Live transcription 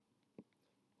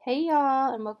Hey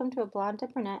y'all, and welcome to a blonde, a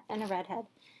brunette, and a redhead.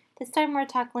 This time we're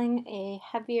tackling a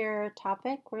heavier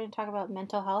topic. We're going to talk about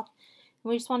mental health. And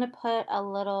we just want to put a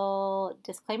little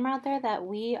disclaimer out there that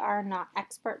we are not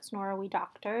experts nor are we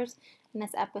doctors. In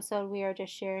this episode, we are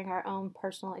just sharing our own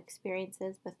personal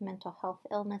experiences with mental health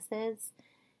illnesses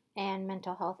and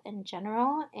mental health in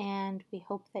general. And we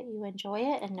hope that you enjoy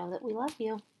it and know that we love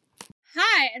you.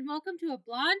 Hi, and welcome to a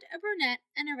blonde, a brunette,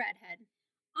 and a redhead.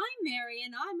 I'm Mary,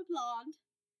 and I'm a blonde.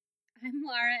 I'm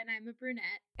Laura, and I'm a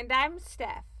brunette. And I'm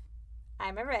Steph.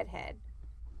 I'm a redhead.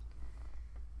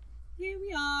 Here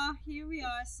we are.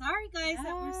 Sorry, guys,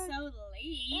 that we're so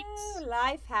late. Oh,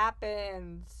 life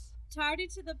happens. Tardy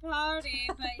to the party,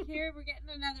 but here we're getting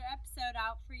another episode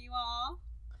out for you all.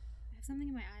 I have something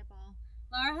in my eyeball.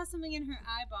 Laura has something in her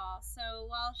eyeball, so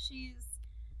while she's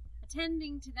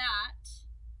attending to that,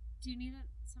 do you need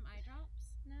some eye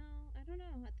drops? No, I don't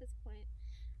know at this point.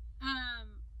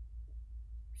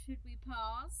 Should we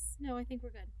pause? No, I think we're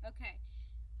good. Okay.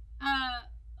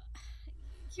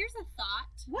 Here's a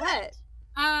thought. What?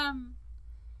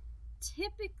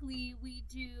 Typically we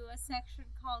do a section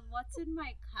called What's in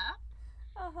My Cup?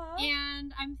 Uh-huh.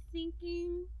 And I'm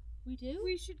thinking We do?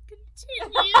 we should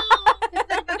continue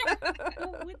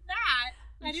with that.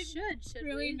 I didn't should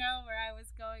really we? know where I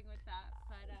was going with that.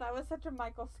 But That was such a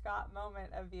Michael Scott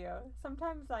moment of you.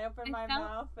 Sometimes I open I my felt-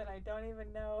 mouth and I don't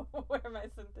even know where my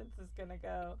sentence is going to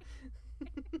go.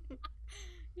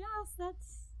 yes,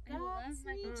 that's I love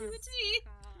my me to a Scott. T.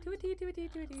 To a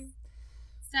T.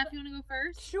 Steph, you want to go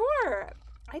first? Sure.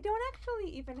 I don't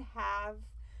actually even have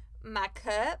my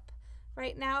cup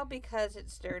right now because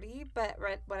it's dirty, but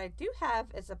what I do have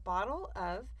is a bottle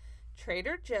of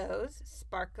Trader Joe's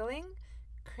sparkling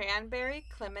cranberry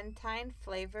clementine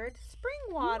flavored spring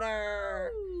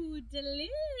water. Ooh, delicious.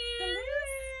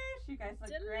 Delish. You guys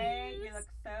look great. You look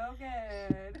so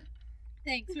good.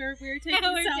 Thanks. We're taking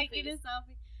We're selfies. taking a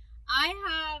selfie. I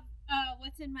have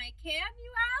what's in my can,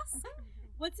 you ask?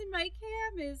 What's in my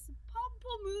can is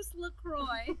Pamplemousse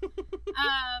LaCroix.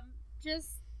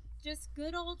 Just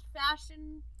good old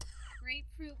fashioned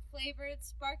grapefruit flavored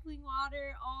sparkling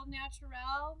water, all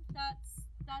natural.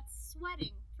 That's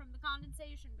sweating from the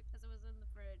condensation because it was in the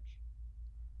fridge.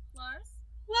 Lars?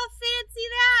 Well, fancy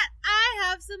that! I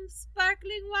have some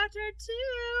sparkling water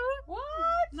too.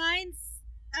 What? Mine's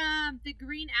the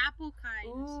green apple kind.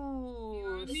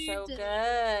 Ooh, Yummy. so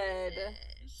good.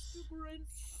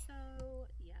 So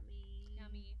yummy.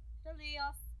 Yummy.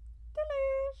 Delicious.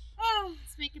 Delish. Oh,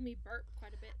 It's making me burp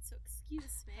quite a bit, so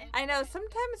excuse me. I know,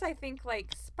 sometimes I think,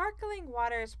 like, sparkling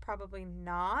water is probably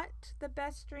not the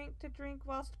best drink to drink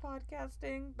whilst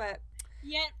podcasting, but...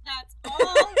 yet that's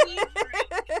all we drink.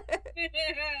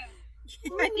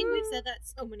 I think we've said that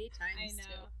so many times. I know.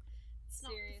 Too. It's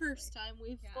not Seriously. the first time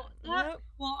we've Yeah. gotten that. Nope.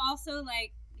 Well, also,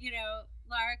 like, you know,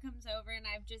 Lara comes over and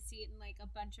I've just eaten, like, a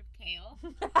bunch of kale.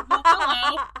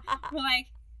 Hello. We're like,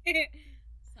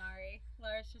 sorry.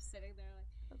 Lara's just sitting there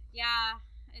like, yeah,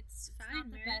 it's Fine, not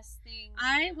the Mary. best thing.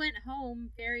 I went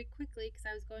home very quickly because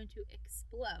I was going to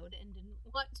explode and didn't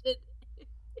want to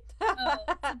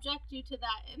subject you to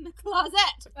that in the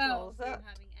closet. Oh, Close you're up.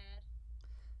 having Ed.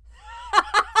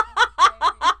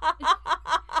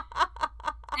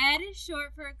 Ed is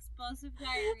short for explosive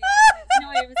diarrhea.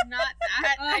 No, it was not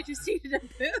that. I just needed a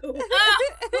poo.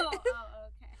 Oh,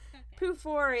 okay.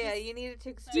 Poophoria. You needed to Do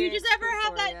experience you just ever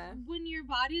have that poophoria. when your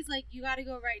body's like, you gotta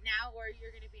go right now or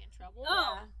you're gonna be in trouble?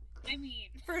 Oh, I mean,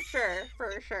 For sure.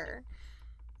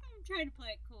 I'm trying to play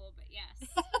it cool, but yes.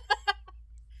 Of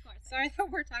course. Sorry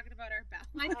that we're talking about our bowels.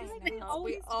 I feel like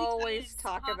We we always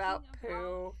talk talking about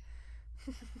poo.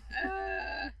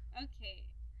 Okay.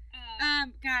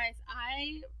 Guys,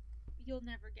 you'll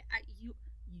never get, you'll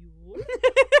never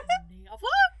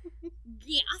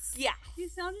guess. Yeah. You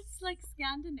sounded like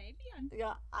Scandinavian.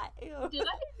 Yeah. Did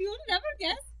I? You'll never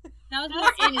guess. That was More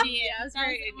more Indian. Indian. That was That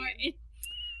very more Indian.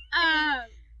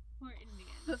 more Indian.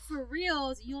 But for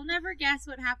reals, you'll never guess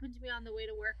what happened to me on the way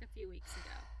to work a few weeks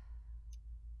ago.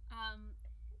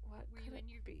 What Were you could in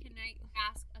it your? be? Can I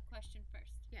ask a question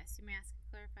first? Yes, you may ask a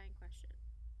clarifying question.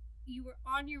 You were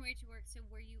on your way to work, so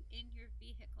were you in your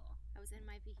vehicle? I was in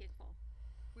my vehicle.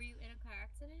 Were you in a car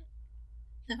accident?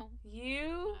 No.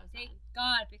 You I was Thank not.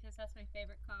 God, because that's my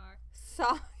favorite car.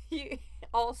 saw you.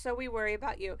 Also, we worry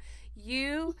about you.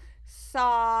 You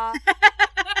saw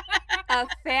a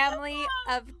family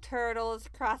of turtles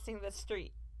crossing the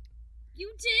street.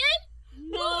 You did?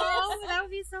 No, that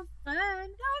would be so fun. That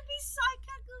would be psychic.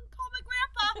 Call my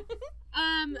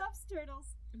grandpa. Loves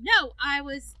turtles. No, I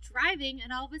was driving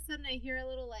and all of a sudden I hear a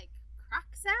little like crack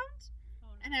sound, Oh,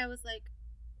 no. and I was like,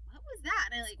 "What was that?"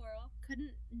 And I like Squirrel.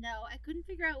 couldn't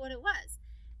figure out what it was.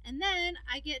 And then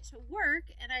I get to work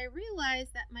and I realize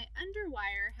that my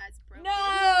underwire has broken.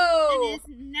 No! And is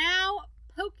now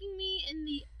poking me in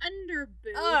the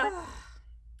underboob. Ugh.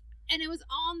 And it was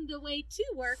on the way to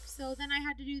work, so then I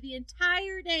had to do the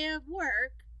entire day of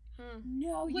work.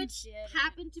 No, Which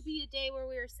happened to be a day where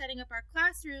we were setting up our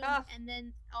classroom, Ugh. and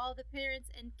then all the parents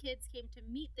and kids came to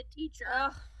meet the teacher.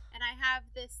 Ugh. And I have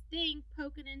this thing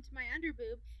poking into my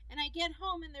underboob, and I get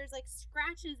home and there's like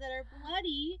scratches that are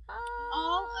bloody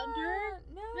all under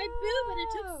my boob, and it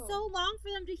took so long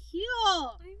for them to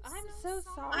heal. I'm so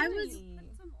sorry. I was-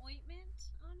 Put some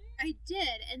ointment on it. I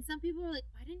did, and some people were like,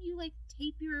 "Why didn't you like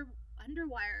tape your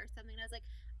underwire or something?" And I was like,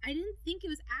 "I didn't think it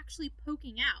was actually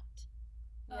poking out."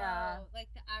 Yeah. Oh, like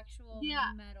the actual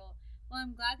Yeah. metal. Well,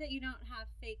 I'm glad that you don't have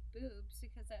fake boobs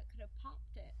because that could have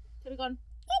popped it. Could have gone.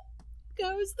 Pop,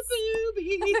 goes the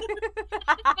booby.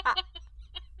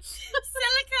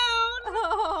 Silicone.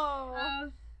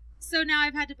 Oh. So now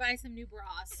I've had to buy some new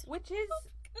bras. Which is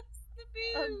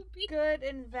The a booby. good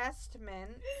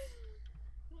investment.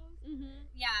 Mm-hmm.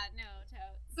 Yeah, no,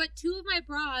 totes. But two of my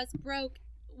bras broke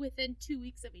within 2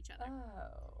 weeks of each other.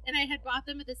 Oh. And I had bought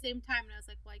them at the same time, and I was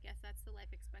like, well, I guess that's the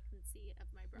life expectancy of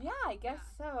my bra. Yeah, I guess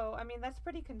so. I mean, that's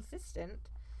pretty consistent.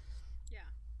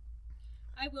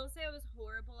 I will say I was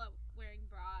horrible at wearing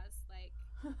bras, like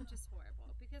just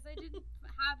horrible, because I didn't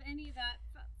have any of that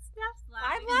stuff.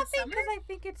 I'm laughing because I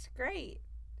think it's great.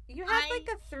 You had I like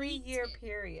a 3-year hate it.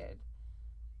 period.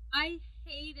 I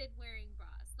hated wearing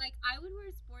bras. Like I would wear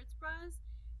sports bras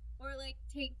or like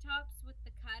tank tops with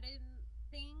the cut-in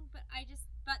thing, but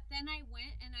then I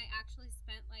went and I actually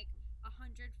spent like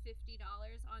 $150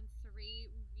 on 3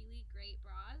 really great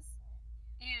bras,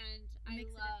 and I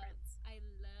Makes a love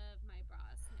my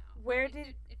bras now. Where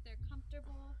If they're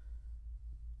comfortable.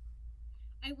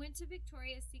 I went to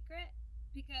Victoria's Secret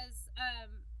because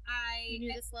You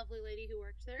knew this lovely lady who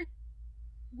worked there?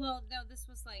 well, no, this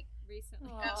was like recently.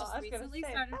 Aw, I just I was gonna recently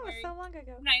say, started that was wearing so long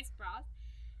ago. nice bras.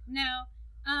 No,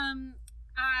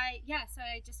 so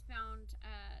I just found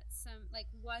some like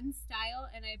one style,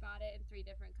 and I bought it in 3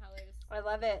 different colors. I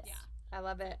love it. Yeah. I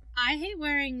love it. I hate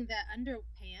wearing the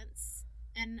underpants,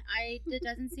 and it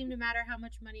doesn't seem to matter how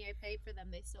much money I pay for them,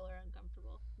 they still are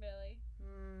uncomfortable. Really,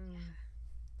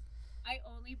 I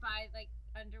only buy like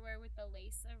underwear with the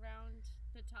lace around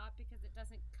the top because it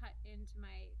doesn't cut into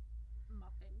my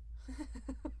muffin.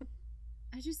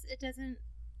 It doesn't.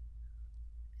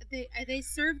 They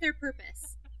serve their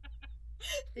purpose.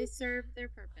 They serve their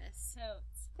purpose.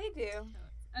 Totes. They do.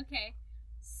 Totes. Okay,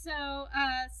 so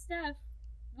Steph,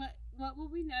 what will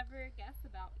we never guess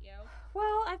about you?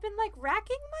 Well, I've been like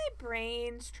racking my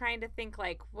brains trying to think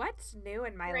like what's new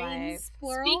in my Brains, life.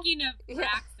 plural. Speaking of Yeah.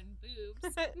 racks and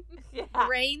boobs, Yeah.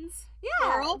 Brains. Yeah.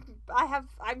 Plural?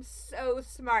 I'm so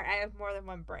smart. I have more than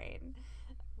one brain.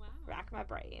 wow. Rack my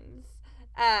brains.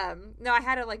 No, I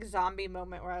had a like zombie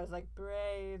moment where I was like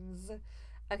brains.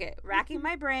 Okay, racking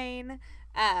my brain.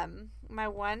 My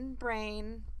one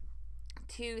brain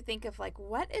to think of like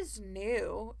what is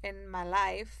new in my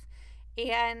life,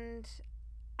 and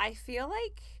I feel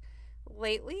like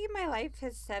lately my life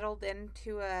has settled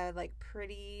into a like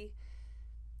pretty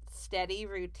steady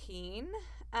routine.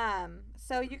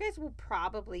 So you guys will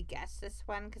probably guess this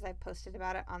one because I posted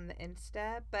about it on the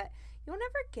Insta, but you'll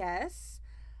never guess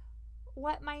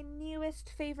what my newest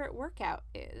favorite workout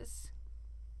is.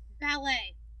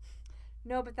 Ballet.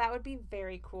 No, but that would be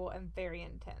very cool and very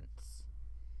intense.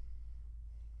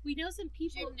 We know some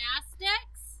people.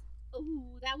 Gymnastics.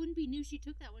 Ooh, that wouldn't be new. She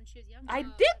took that when she was younger. I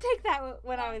did take that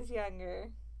when I was younger.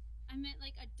 I meant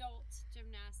like adult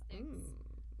gymnastics.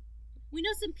 We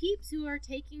know some peeps who are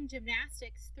taking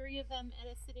gymnastics. 3 of them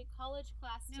at a city college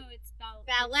class. No, it's ballet.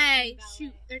 Ballet.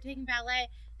 Shoot, they're taking ballet.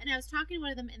 And I was talking to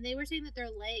one of them, and they were saying that their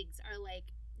legs are like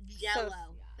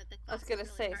jello. That the I was class gonna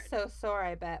is say really hard. so sore.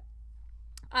 I bet.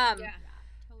 Yeah.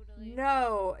 Totally.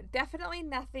 No, definitely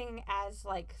nothing as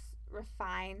like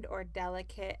refined or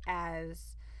delicate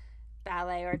as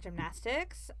ballet or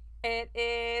gymnastics. It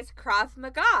is Krav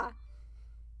Maga.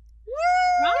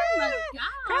 Krav Maga.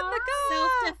 Krav Maga.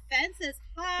 Self-defense is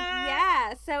hard.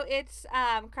 Yeah, so it's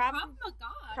Krav Krav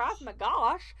Maga. Krav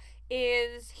Magash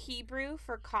is Hebrew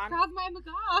for Krav my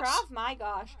gosh. Krav my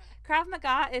gosh. Krav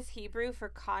Maga is Hebrew for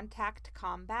contact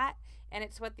combat, and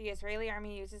it's what the Israeli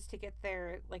army uses to get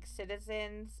their like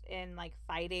citizens in like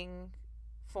fighting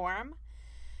form.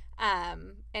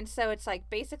 And so it's like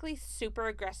basically super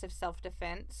aggressive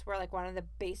self-defense, where like one of the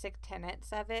basic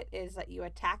tenets of it is that you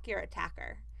attack your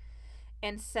attacker.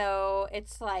 And so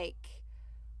it's like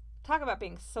talk about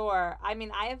being sore. I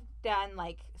mean, I have done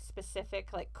like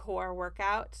specific like core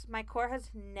workouts. My core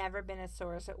has never been as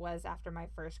sore as it was after my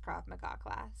first Krav Maga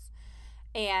class.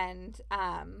 And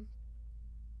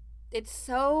it's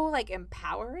so like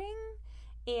empowering,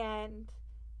 and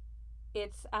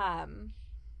it's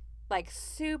like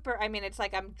super, I mean, it's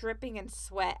like I'm dripping in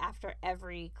sweat after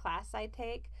every class I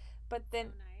take, but then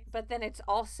So nice. but then it's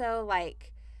also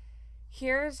like,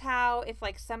 here's how, if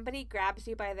like somebody grabs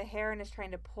you by the hair and is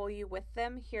trying to pull you with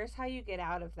them, here's how you get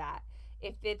out of that.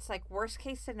 If it's like worst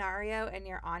case scenario and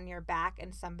you're on your back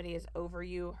and somebody is over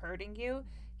you hurting you,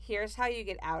 here's how you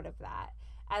get out of that.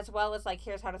 As well as like,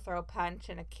 here's how to throw a punch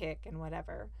and a kick and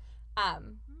whatever.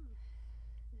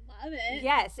 Love it.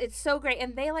 Yes, it's so great.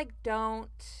 And they like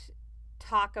don't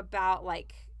talk about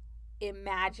like,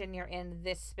 imagine you're in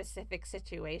this specific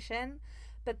situation,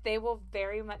 but they will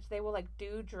like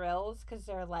do drills because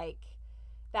they're like,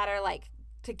 that are like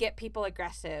to get people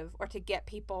aggressive or to get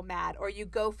people mad, or you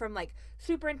go from like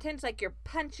super intense, like you're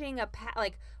punching a pad,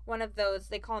 like one of those,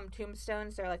 they call them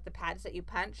tombstones, they're like the pads that you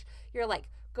punch, you're like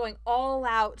going all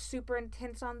out super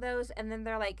intense on those, and then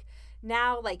they're like,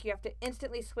 now like you have to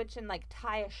instantly switch and like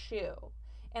tie a shoe,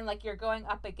 and like you're going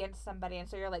up against somebody, and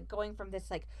so you're like going from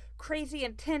this like crazy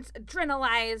intense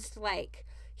adrenalized like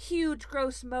huge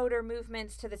gross motor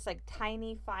movements to this like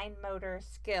tiny fine motor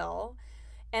skill.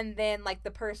 And then like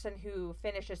the person who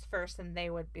finishes first, and they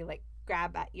would be like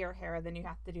grab at your hair, and then you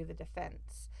have to do the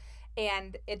defense.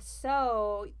 And it's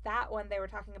so, that one they were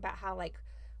talking about how like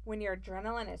when your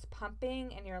adrenaline is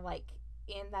pumping and you're like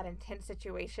in that intense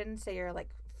situation, so you're like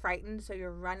frightened, so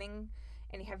you're running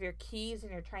and you have your keys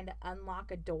and you're trying to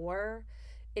unlock a door,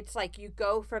 it's like you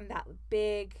go from that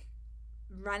big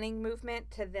running movement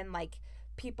to then like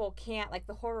people can't, like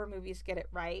the horror movies get it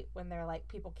right when they're like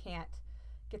people can't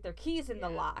get their keys in the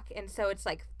lock, and so it's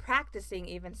like practicing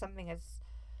even something as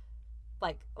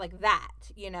like that,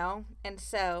 you know. And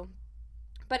so,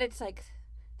 but it's like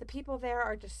the people there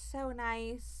are just so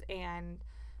nice, and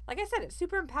like I said, it's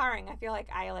super empowering. I feel like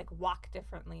I like walk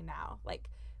differently now, like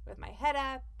with my head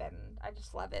up, and I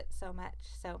just love it so much.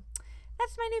 So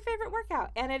that's my new favorite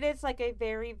workout, and it is like a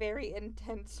very, very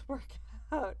intense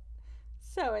workout.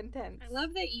 So intense. I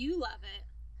love that you love it.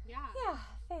 Yeah,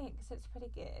 thanks. It's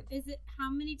pretty good. Is it, how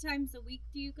many times a week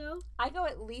do you go? I go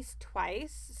at least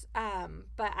twice,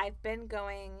 but I've been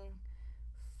going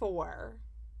 4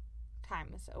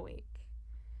 times a week.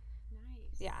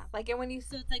 Nice. Yeah, like, and when you,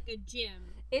 So it's like a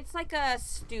gym. it's like a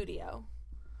studio,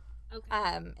 Okay.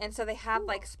 and so they have Cool.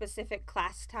 like specific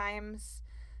class times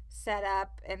set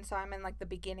up, and so I'm in like the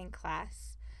beginning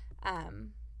class,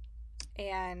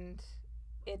 and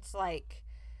it's like,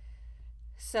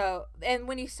 so, and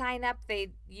when you sign up,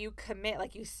 you commit,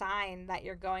 like you sign that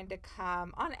you're going to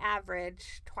come on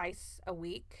average twice a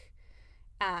week.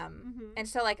 And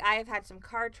so like I've had some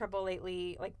car trouble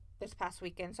lately, like this past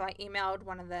weekend. So I emailed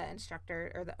one of the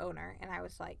instructor or the owner, and I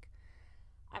was like,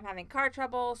 I'm having car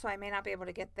trouble, so I may not be able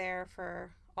to get there for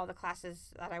all the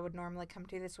classes that I would normally come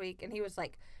to this week. And he was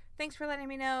like, thanks for letting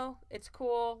me know. It's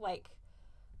cool. Like,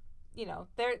 you know,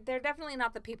 they're definitely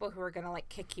not the people who are going to like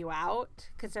kick you out,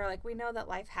 because they're like, we know that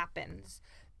life happens,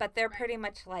 but they're pretty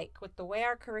much like, with the way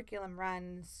our curriculum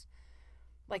runs,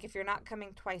 like if you're not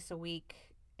coming twice a week,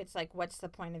 it's like, what's the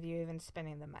point of you even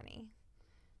spending the money?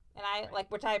 And I like,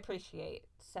 which I appreciate.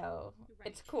 So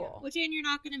it's cool. Which, and you're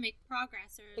not going to make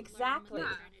progress or Exactly. learn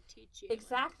what they're trying to teach you.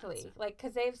 Exactly. Like,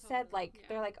 because they've said Totally, like, yeah.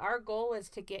 they're like, our goal is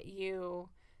to get you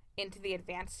into the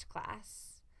advanced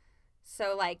class.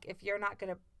 So like, if you're not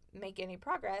going to make any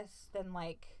progress, then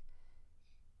like,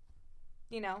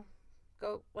 you know,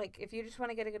 go, like if you just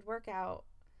want to get a good workout,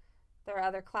 there are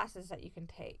other classes that you can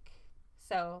take.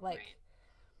 So like, Right.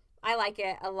 I like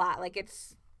it a lot. Like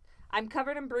I'm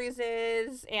covered in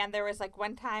bruises, and there was like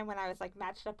one time when I was like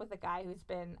matched up with a guy who's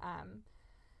been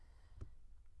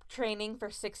training for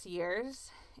 6 years,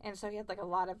 and so he had like a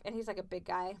lot of, and he's like a big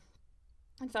guy.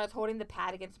 And so I was holding the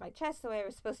pad against my chest the way I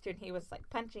was supposed to, and he was like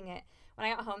punching it. When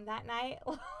I got home that night,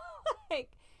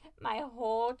 like my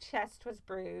whole chest was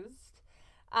bruised.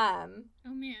 Oh,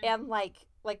 man. And like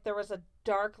there was a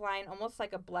dark line, almost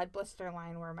like a blood blister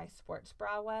line where my sports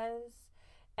bra was.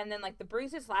 And then like the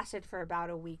bruises lasted for about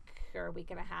a week or a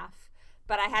week and a half.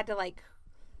 But I had to like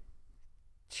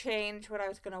change what I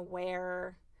was going to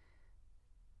wear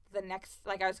the next,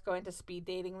 like I was going to speed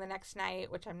dating the next night,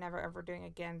 which I'm never ever doing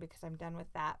again because I'm done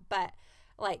with that. But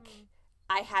like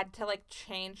I had to like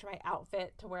change my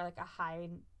outfit to wear like a high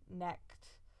necked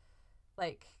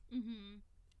like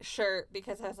shirt,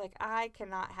 because I was like, I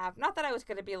cannot have, not that I was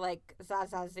going to be like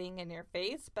Zaza Zing in your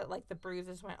face, but like the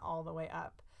bruises went all the way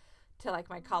up to like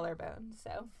my collarbone.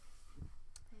 So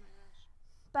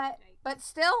But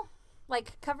still,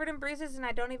 like, covered in bruises, and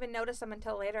I don't even notice them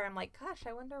until later. I'm like, gosh,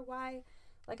 I wonder why.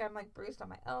 Like, I'm like bruised on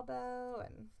my elbow,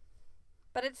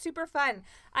 but it's super fun.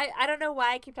 I don't know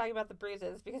why I keep talking about the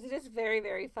bruises, because it is very,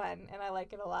 very fun, and I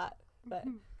like it a lot. But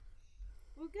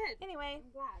Well, good. anyway,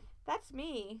 I'm glad. that's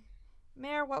me.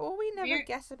 Mare, what will we never Mare-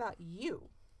 guess about you?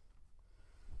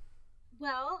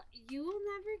 Well, you will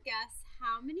never guess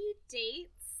how many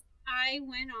dates I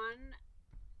went on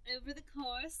over the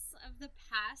course of the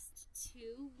past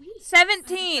 2 weeks.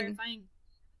 17. I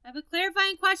have a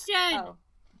clarifying question. Oh.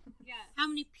 Yeah. How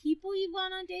many people you've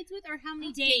gone on dates with, or how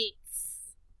many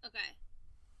dates? Okay.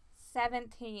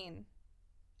 17.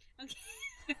 Okay.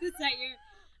 Is that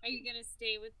are you gonna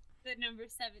stay with the number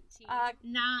 17?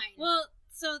 9. Well,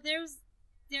 so there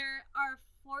are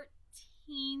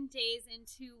 14 days in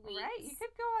 2 weeks. Right, you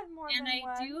could go on more and than I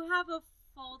one. do have a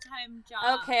full-time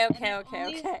job. Okay.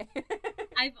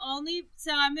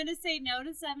 So I'm gonna say no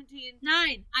to 17.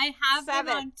 9. I have 7.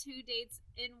 been on 2 dates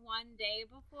in one day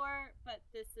before, but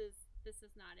this is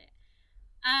not it.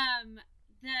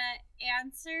 The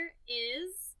answer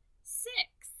is 6.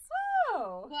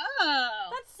 Oh. Whoa.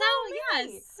 That's So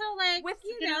many. yes, so like With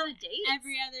you Get know on a date.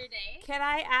 every other day. Can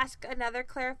I ask another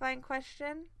clarifying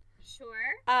question?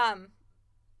 Sure.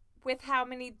 With how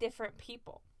many different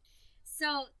people?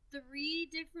 So 3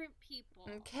 different people.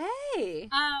 Okay.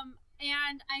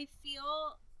 And I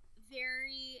feel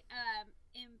very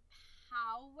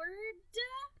empowered,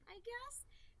 I guess,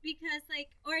 because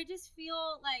I just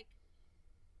feel like,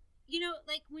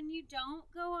 like when you don't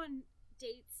go on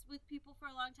dates with people for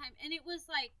a long time, and it was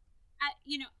like,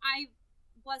 I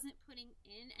wasn't putting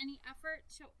in any effort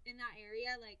in that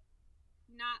area, like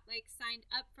not like signed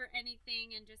up for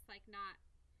anything and just like not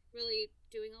really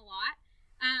doing a lot.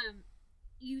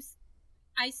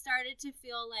 I started to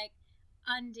feel like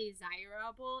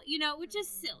undesirable, which is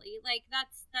silly. Like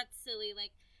that's silly.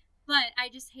 Like, but I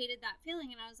just hated that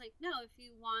feeling, and I was like, no, if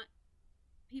you want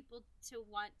people to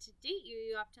want to date you,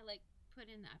 you have to like put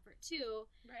in the effort too.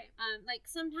 Right. Like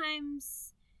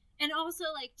sometimes, and also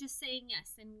like just saying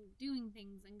yes and doing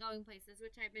things and going places,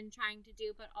 which I've been trying to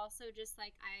do, but also just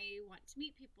like I want to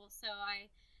meet people, so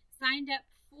I signed up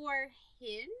for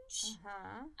Hinge.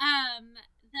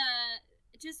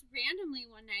 Just randomly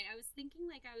one night, I was thinking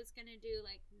like I was gonna do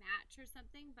like Match or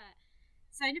something, but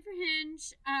signed up for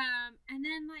Hinge. And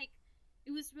then like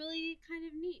it was really kind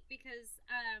of neat because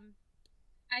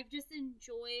I've just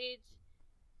enjoyed,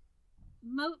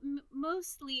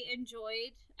 mostly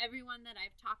enjoyed everyone that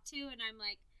I've talked to, and I'm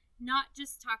like not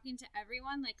just talking to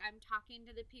everyone, like I'm talking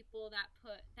to the people that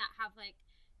have like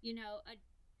a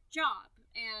job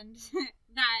and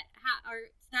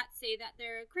that say that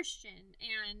they're a Christian,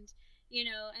 and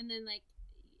and then like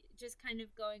just kind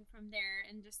of going from there,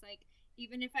 and just like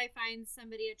even if I find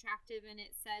somebody attractive and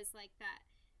it says like that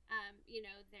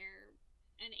they're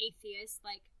an atheist,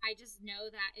 like I just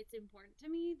know that it's important to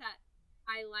me that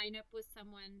I line up with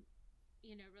someone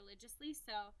religiously,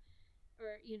 so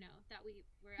or that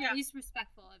we're at least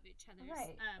respectful of each other's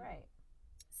right.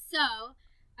 So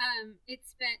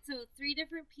it's been 3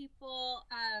 different people,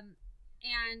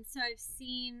 and so I've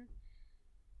seen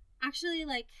actually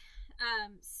like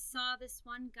saw this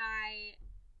one guy,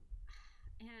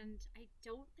 and I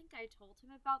don't think I told him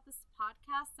about this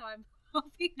podcast, so I'm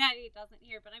hoping that he doesn't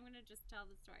hear, but I'm gonna just tell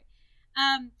the story.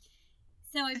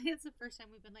 So I think it's the first time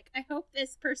we've been like, I hope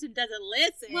this person doesn't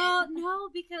listen. Well, no,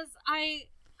 because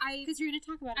because you're gonna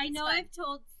talk about it. I know I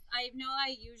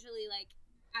usually like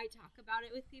I talk about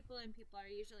it with people, and people are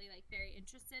usually like very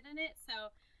interested in it.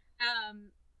 So,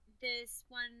 this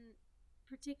one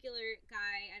particular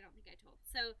guy, I don't think I told.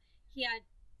 So he had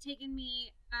taken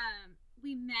me.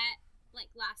 We met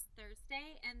like last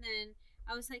Thursday, and then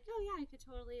I was like, oh yeah, I could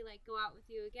totally like go out with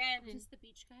you again. Is this the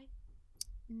beach guy?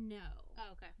 No.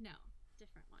 Oh, okay. No,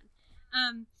 different one.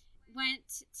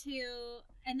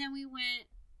 And then we went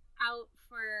out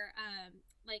for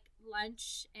like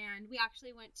lunch, and we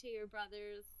actually went to your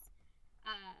brother's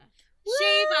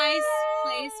shave ice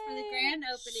place for the grand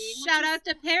opening. Shout out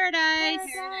to Paradise.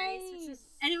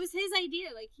 And it was his idea.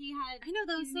 Like he had. I know,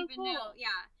 that was so cool.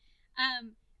 Yeah.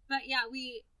 But yeah,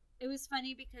 it was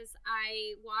funny because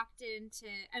I walked into,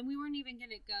 and we weren't even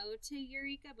gonna go to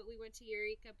Eureka, but we went to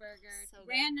Eureka Burger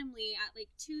randomly at like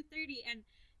 2:30, and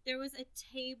there was a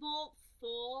table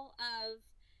full of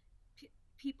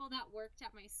people that worked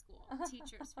at my school,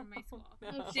 teachers from my school.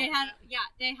 No. They had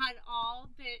all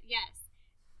been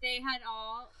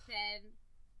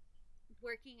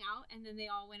working out, and then they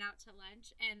all went out to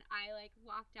lunch, and I like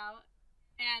walked out,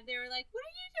 and they were like, what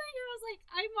are you doing here? I was like,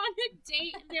 I'm on a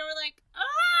date, and they were like, ah!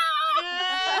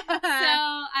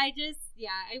 So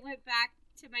I went back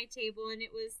to my table, and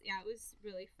it was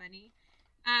really funny.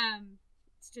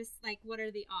 It's just like, what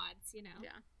are the odds, you know?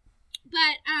 Yeah.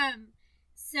 But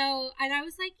so, and I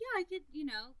was like, yeah, I could, you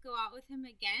know, go out with him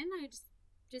again. I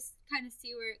just kind of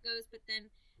see where it goes. But then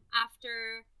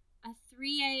after a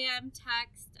 3 a.m.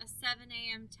 text, a 7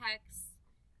 a.m. text,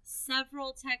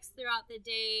 several texts throughout the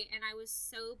day, and I was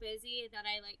so busy that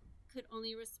I like could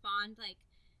only respond like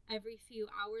every few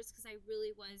hours because I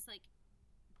really was like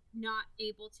not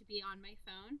able to be on my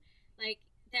phone. Like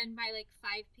then by like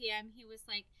 5 p.m. he was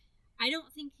like, I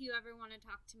don't think you ever want to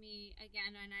talk to me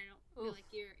again, and I don't feel like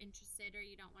you're interested or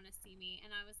you don't want to see me. And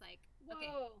I was like,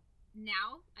 okay,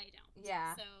 now I don't.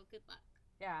 Yeah. So good luck.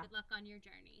 Yeah. Good luck on your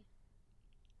journey.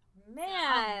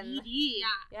 Man. Needy.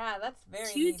 Yeah. Yeah, that's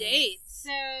very 2 needy. dates.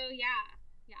 So yeah.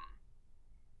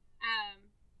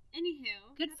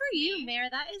 Anywho, Good that's for you, me. Mare.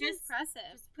 That is Just- impressive.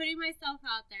 Just putting myself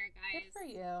out there, guys. Good for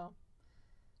you.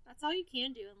 That's all you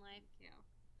can do in life. Thank you.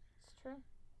 It's true.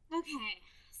 Okay,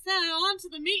 so on to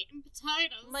the meat and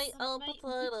potatoes. Meat and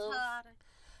potatoes.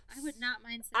 I would not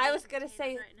mind some I meat was and gonna potatoes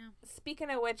say- right now. Speaking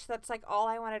of which, that's like all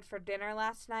I wanted for dinner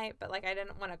last night, but like I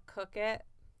didn't want to cook it.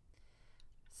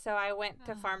 So I went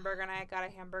to Farmburger and I got a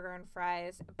hamburger and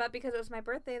fries. But because it was my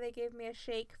birthday, they gave me a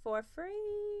shake for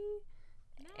free.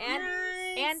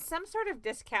 And some sort of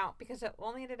discount because it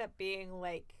only ended up being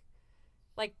like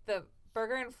the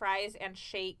burger and fries and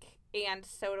shake and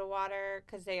soda water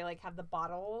because they like have the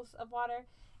bottles of water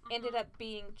ended up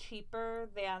being cheaper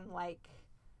than like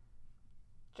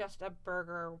just a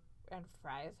burger and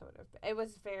fries would have been. It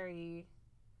was very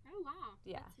Oh wow.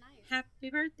 Yeah. That's nice. Happy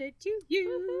birthday to you.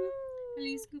 woohoo,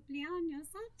 Feliz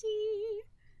cumpleaños a ti.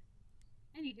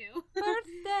 Anywho.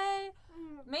 birthday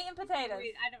meat and potatoes.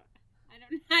 Wait, I don't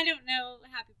know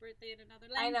happy birthday in another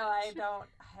I language. know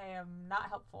I am not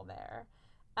helpful there.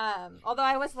 Although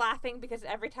I was laughing because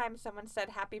every time someone said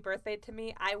happy birthday to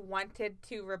me, I wanted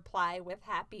to reply with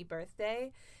happy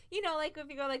birthday. You know, like if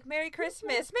you go like Merry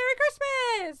Christmas, Merry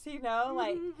Christmas, you know,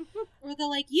 like Or they're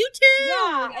like, you too.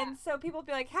 yeah. Yeah. And so people would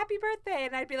be like happy birthday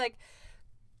and I'd be like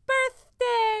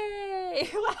birthday.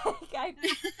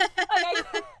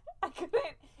 I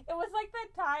couldn't. It was like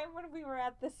that time when we were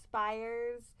at the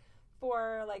Spires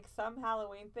for like some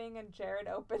Halloween thing and Jared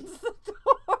opens the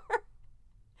door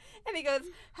and he goes,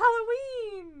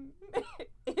 Halloween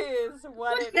is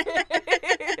what it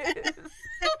is.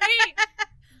 Wait,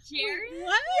 Jared?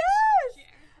 What? Yes.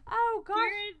 Jared. Oh gosh.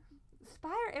 Jared.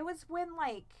 Spire. It was when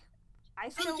like I Oh,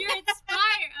 still Jared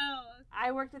Spire. Oh.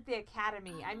 I worked at the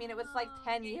academy. I mean, it was like Oh,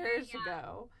 10 yeah, years yeah.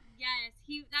 ago. Yes,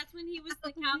 that's when he was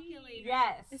the Halloween. calculator.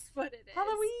 Yes. It's what it is.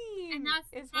 Halloween. And that's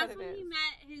what when it he is.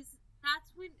 met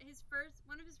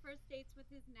one of his first dates with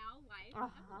his now wife,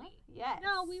 Emily. Yes.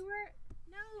 No, we were.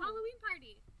 No. Halloween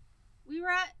party. We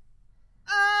were at. It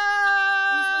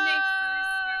was when they Oh! first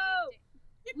started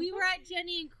dating. We were at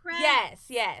Jenny and Craig. Yes.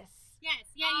 Yes. Yes,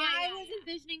 yeah. I was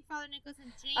envisioning Father Nicholas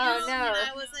and James. Oh, no. And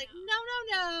I was like,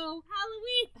 no.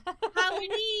 Halloween.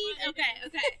 Halloween. Okay.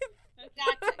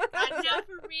 Gotcha. Now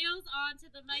for reals, on to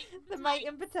the might and The meat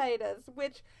and potatoes,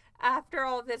 which after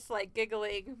all this like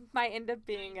giggling might end up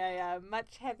being a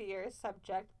much heavier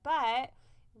subject, but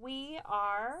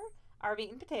our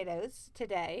meat and potatoes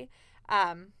today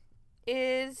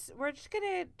is we're just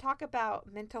gonna talk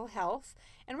about mental health,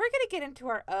 and we're gonna get into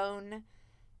our own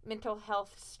mental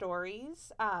health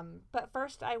stories. But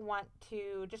first I want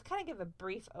to just kind of give a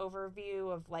brief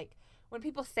overview of like when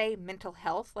people say mental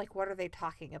health, like what are they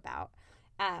talking about?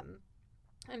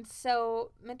 And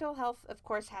so mental health, of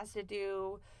course, has to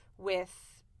do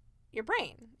with your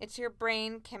brain. It's your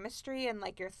brain chemistry and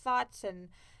like your thoughts and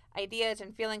ideas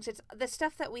and feelings. It's the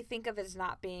stuff that we think of as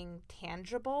not being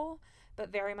tangible,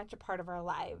 but very much a part of our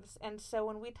lives. And so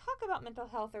when we talk about mental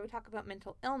health or we talk about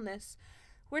mental illness,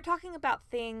 we're talking about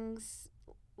things,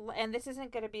 and this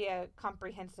isn't going to be a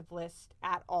comprehensive list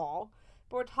at all,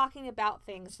 but we're talking about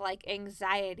things like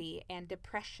anxiety and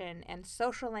depression and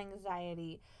social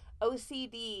anxiety,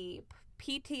 OCD,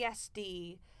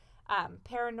 PTSD,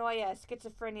 paranoia,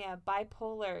 schizophrenia,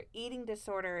 bipolar, eating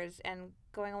disorders, and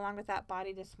going along with that,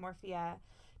 body dysmorphia,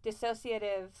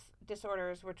 dissociative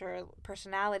disorders, which are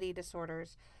personality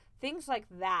disorders, things like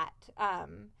that.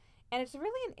 And it's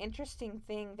really an interesting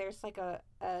thing. There's like a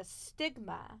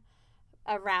stigma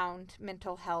around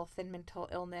mental health and mental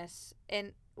illness,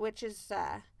 and which is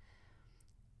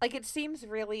like it seems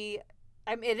really,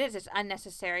 I mean, it's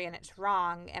unnecessary and it's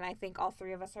wrong, and I think all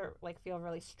three of us are like feel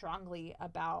really strongly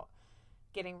about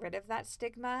getting rid of that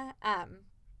stigma.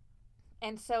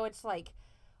 And so it's like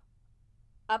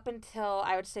up until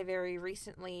I would say very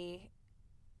recently,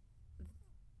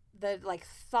 the like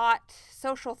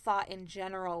social thought in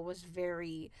general was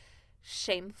very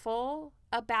shameful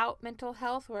about mental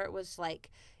health, where it was like,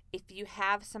 if you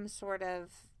have some sort of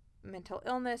mental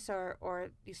illness or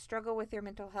you struggle with your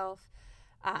mental health,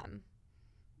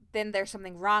 then there's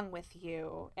something wrong with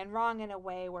you, and wrong in a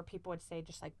way where people would say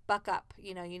just like, buck up,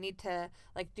 you know, you need to,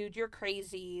 like, dude, you're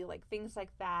crazy, like things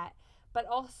like that. But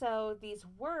also these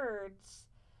words,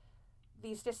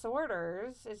 these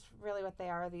disorders is really what they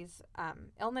are, these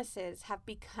illnesses have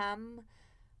become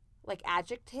like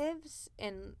adjectives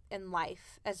in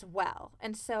life as well.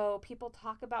 And so people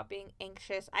talk about being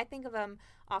anxious. I think of them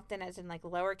often as in like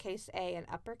lowercase a and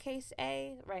uppercase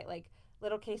a, right? Like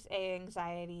little-case a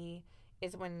anxiety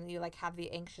is when you like have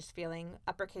the anxious feeling.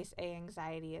 Uppercase a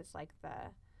anxiety is like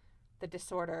the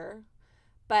disorder.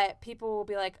 But people will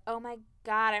be like, oh my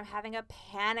God, I'm having a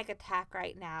panic attack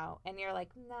right now. And you're like,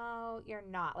 no, you're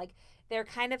not. Like, they're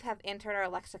kind of have entered our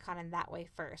lexicon in that way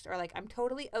first. Or like, I'm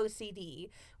totally OCD.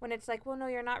 When it's like, well, no,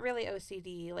 you're not really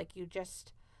OCD. Like, you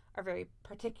just are very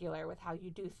particular with how you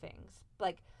do things.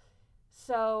 Like,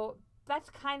 so that's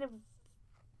kind of,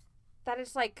 that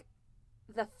is like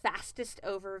the fastest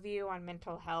overview on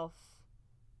mental health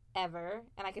ever.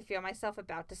 And I can feel myself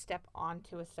about to step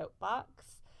onto a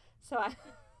soapbox. So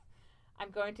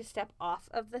I'm going to step off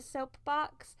of the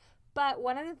soapbox. But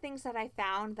one of the things that I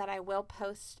found that I will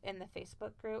post in the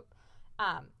Facebook group,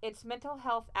 it's mental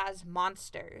health as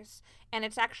monsters. And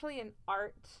it's actually an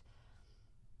art,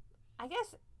 I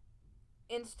guess,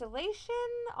 installation,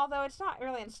 although it's not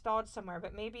really installed somewhere,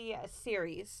 but maybe a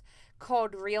series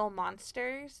called Real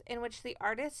Monsters, in which the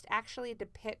artist actually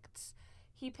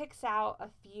he picks out a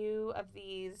few of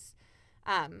these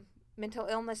mental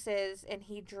illnesses, and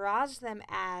he draws them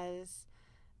as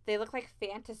they look like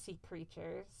fantasy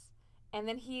creatures, and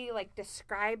then he like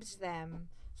describes them.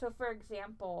 So for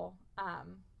example,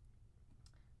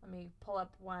 let me pull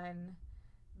up one,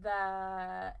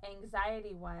 the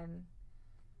anxiety one.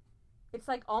 It's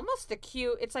like almost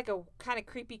it's like a kind of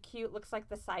creepy cute, looks like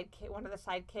the sidekick, one of the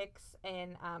sidekicks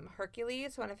in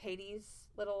Hercules, one of Hades'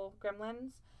 little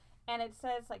gremlins. And it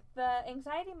says, like, the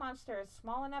anxiety monster is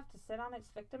small enough to sit on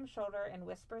its victim's shoulder and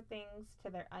whisper things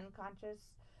to their unconscious,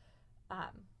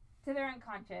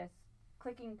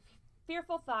 clicking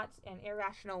fearful thoughts and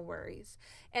irrational worries.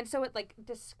 And so it, like,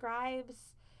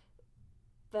 describes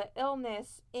the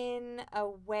illness in a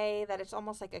way that it's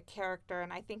almost like a character.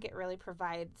 And I think it really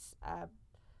provides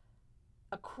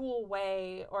a cool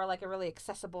way, or, like, a really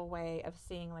accessible way of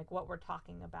seeing, like, what we're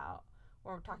talking about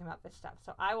when we're talking about this stuff.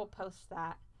 So I will post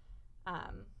that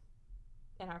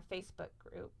in our Facebook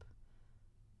group.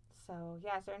 So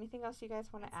yeah, is there anything else you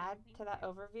guys want to add to that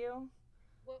overview?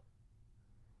 Well,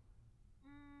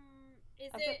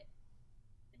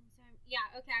 yeah,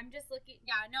 okay, I'm just looking.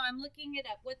 Yeah, no, I'm looking it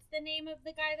up. What's the name of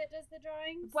the guy that does the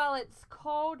drawings? Well, it's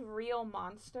called Real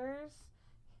Monsters.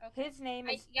 Okay. His name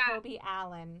is Toby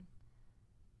Allen.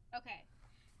 Okay.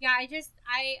 Yeah, I just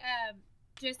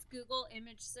Google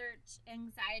image search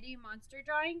anxiety monster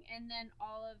drawing, and then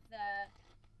all of the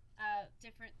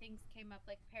different things came up,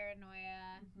 like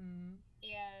paranoia and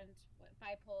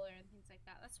bipolar and things like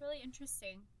that. That's really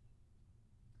interesting.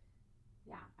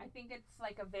 Yeah, I think it's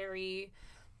like a very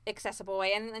accessible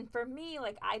way. And for me,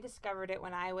 like, I discovered it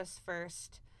when I was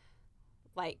first,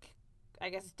 like, I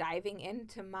guess diving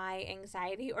into my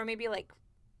anxiety, or maybe like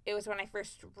it was when I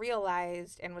first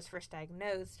realized and was first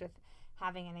diagnosed with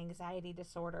having an anxiety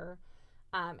disorder,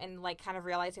 and like kind of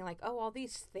realizing like, oh, all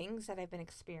these things that I've been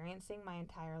experiencing my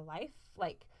entire life,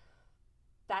 like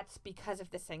that's because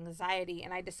of this anxiety.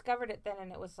 And I discovered it then,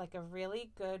 and it was like a really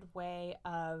good way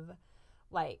of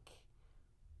like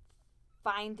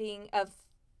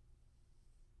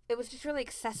it was just really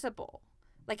accessible.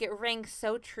 Like, it rang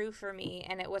so true for me,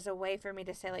 and it was a way for me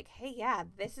to say like, hey, yeah,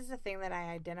 this is the thing that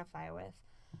I identify with,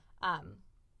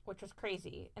 which was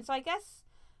crazy. And so I guess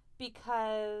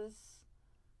because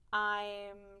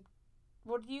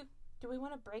do we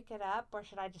want to break it up, or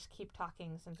should I just keep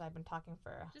talking since I've been talking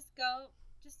for... Just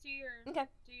do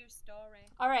your story.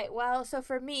 All right, well, so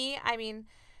for me, I mean,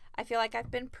 I feel like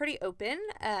I've been pretty open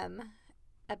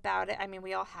about it. I mean,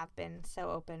 we all have been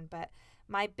so open, but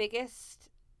my biggest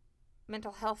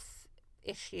mental health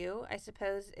issue, I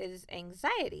suppose, is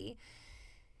anxiety.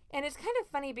 And it's kind of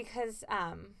funny because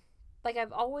like,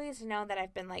 I've always known that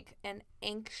I've been like an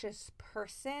anxious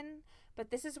person, but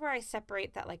this is where I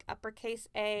separate that like uppercase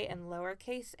A and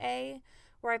lowercase a,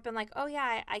 where I've been like, oh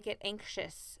yeah, I get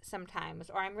anxious sometimes,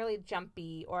 or I'm really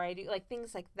jumpy, or I do like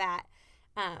things like that.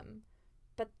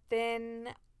 But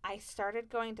then I started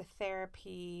going to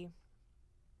therapy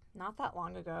not that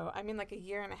long ago. I mean, like a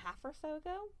year and a half or so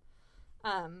ago.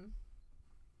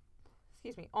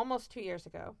 Almost 2 years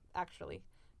ago, actually.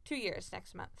 2 years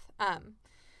next month. And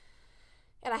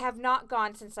I have not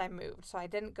gone since I moved, so I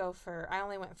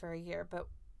only went for a year, but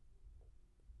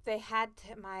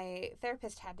my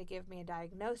therapist had to give me a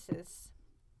diagnosis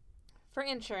for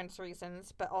insurance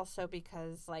reasons, but also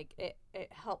because, like,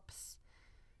 it helps,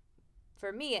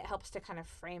 for me, it helps to kind of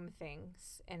frame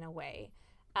things in a way.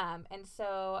 And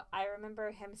so I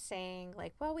remember him saying,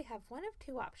 like, well, we have one of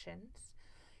two options.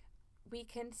 We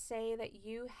can say that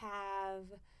you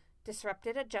have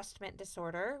disrupted adjustment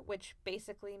disorder, which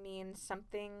basically means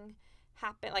something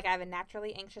happened. Like, I have a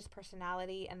naturally anxious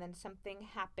personality, and then something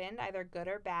happened, either good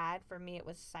or bad. For me, it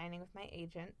was signing with my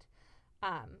agent.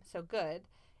 So good.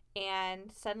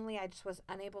 And suddenly I just was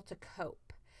unable to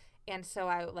cope. And so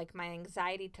my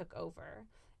anxiety took over.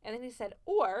 And then he said,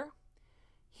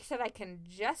 I can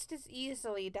just as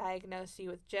easily diagnose you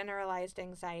with generalized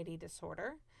anxiety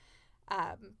disorder.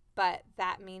 But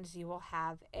that means you will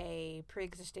have a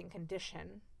pre-existing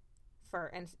condition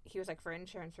and he was like, for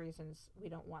insurance reasons, we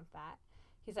don't want that.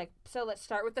 He's like, so let's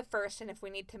start with the first, and if we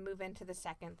need to move into the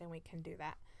second, then we can do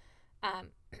that.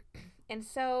 And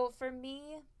so for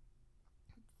me,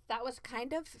 that was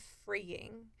kind of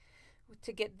freeing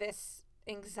to get this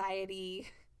anxiety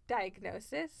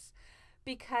diagnosis,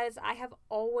 because I have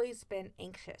always been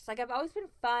anxious. Like, I've always been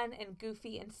fun and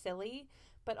goofy and silly,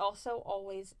 but also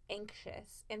always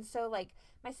anxious. And so, like,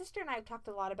 my sister and I have talked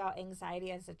a lot about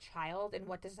anxiety as a child and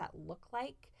what does that look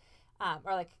like,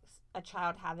 or like a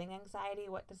child having anxiety,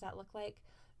 what does that look like?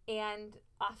 And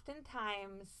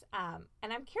oftentimes,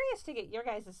 and I'm curious to get your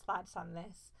guys' thoughts on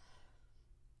this,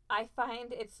 I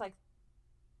find it's like,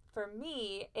 for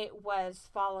me, it was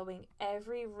following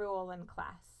every rule in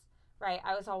class, right?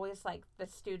 I was always like the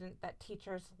student that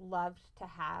teachers loved to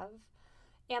have.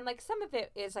 And like some of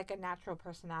it is like a natural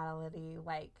personality,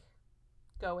 like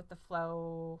go with the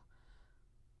flow,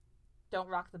 don't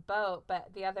rock the boat.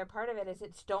 But the other part of it is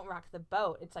it's don't rock the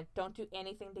boat. It's like, don't do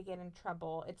anything to get in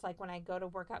trouble. It's like when I go to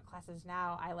workout classes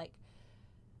now, I like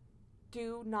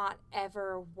do not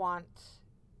ever want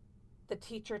the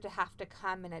teacher to have to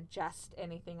come and adjust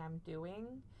anything I'm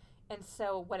doing. And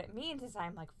so what it means is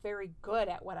I'm like very good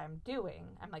at what I'm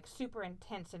doing. I'm like super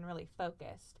intense and really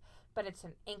focused, but it's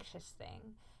an anxious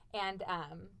thing. And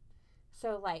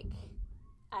so like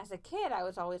as a kid, I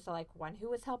was always like one who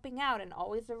was helping out and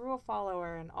always a rule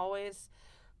follower and always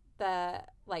the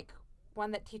like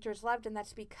one that teachers loved. And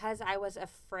that's because I was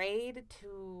afraid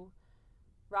to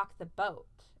rock the boat.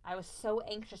 I was so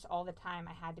anxious all the time.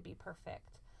 I had to be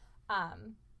perfect.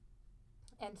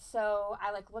 And so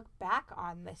I like look back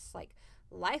on this like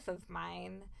life of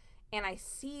mine and I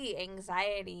see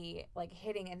anxiety like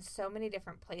hitting in so many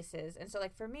different places. And so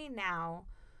like for me now,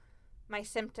 my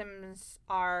symptoms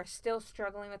are still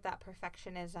struggling with that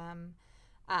perfectionism.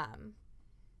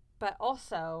 But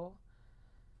also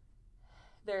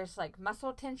there's like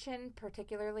muscle tension,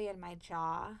 particularly in my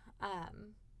jaw,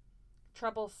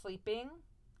 trouble sleeping,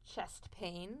 chest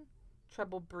pain,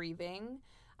 trouble breathing.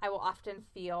 I will often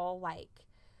feel like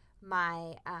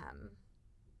my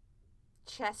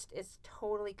chest is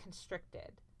totally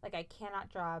constricted. Like I cannot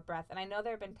draw a breath. And I know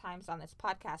there have been times on this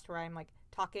podcast where I'm like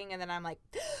talking and then I'm like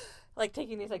like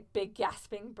taking these like big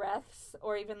gasping breaths,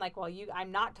 or even like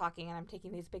I'm not talking and I'm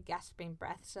taking these big gasping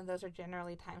breaths. And those are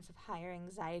generally times of higher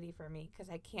anxiety for me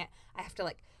because I have to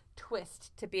like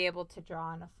twist to be able to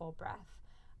draw in a full breath.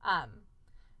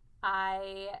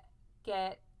 I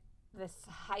get this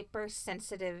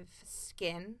hypersensitive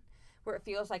skin where it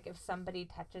feels like if somebody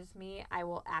touches me, I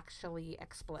will actually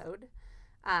explode.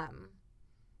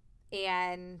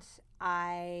 And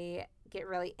I get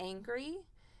really angry.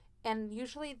 And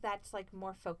usually that's like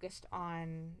more focused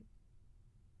on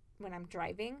when I'm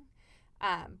driving,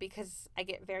 because I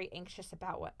get very anxious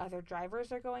about what other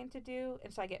drivers are going to do.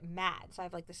 And so I get mad. So I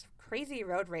have like this crazy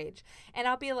road rage and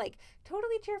I'll be like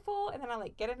totally cheerful. And then I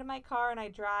like get into my car and I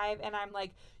drive and I'm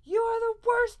like, you are the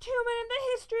worst human in the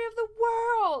history of the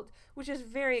world, which is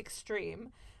very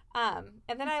extreme. And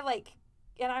then I'm like,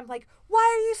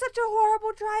 why are you such a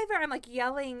horrible driver? I'm like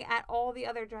yelling at all the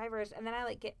other drivers. And then I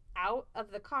like get out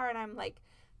of the car and I'm like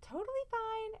totally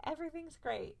fine. Everything's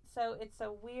great. So it's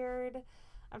a weird,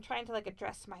 I'm trying to like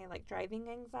address my like driving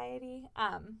anxiety.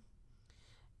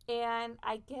 And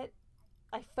I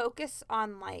focus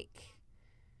on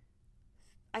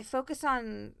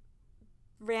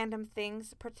random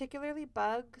things, particularly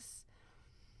bugs.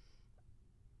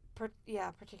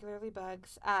 Particularly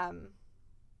bugs.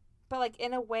 But like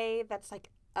in a way that's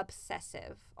like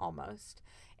obsessive almost.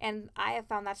 And I have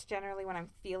found that's generally when I'm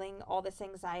feeling all this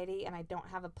anxiety and I don't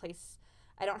have a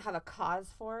cause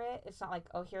for it. It's not like,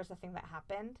 oh, here's the thing that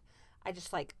happened. I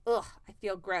just like, ugh, I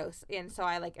feel gross. And so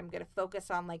I like, I'm going to focus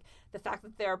on like the fact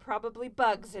that there are probably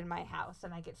bugs in my house,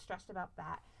 and I get stressed about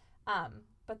that.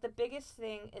 But the biggest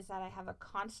thing is that I have a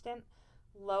constant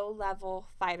low level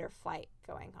fight or flight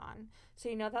going on. So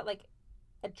you know that like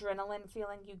adrenaline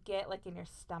feeling you get like in your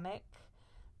stomach?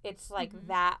 It's like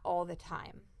that all the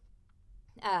time.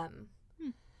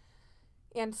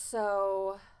 And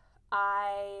so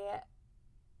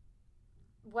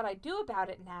what I do about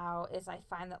it now is I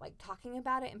find that like talking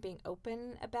about it and being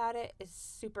open about it is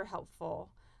super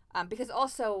helpful. Because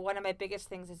also one of my biggest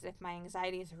things is if my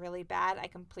anxiety is really bad, I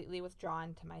completely withdraw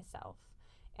into myself.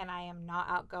 And I am not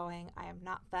outgoing. I am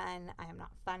not fun. I am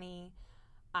not funny.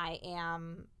 I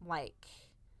am like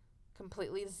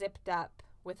completely zipped up,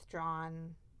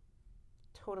 withdrawn,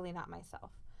 totally not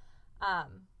myself.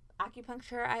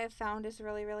 Acupuncture I have found is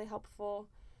really, really helpful.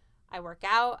 I work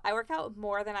out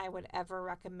more than I would ever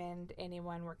recommend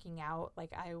anyone working out.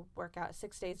 Like I work out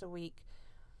 6 days a week,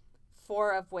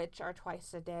 4 of which are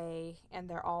twice a day, and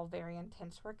they're all very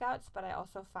intense workouts. But I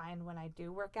also find when I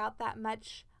do work out that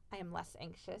much, I am less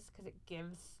anxious because it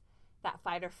gives that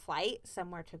fight or flight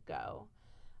somewhere to go.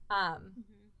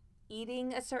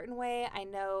 Eating a certain way, I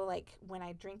know like when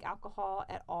I drink alcohol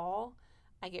at all,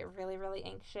 I get really, really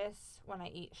anxious. When I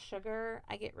eat sugar,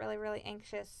 I get really, really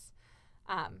anxious.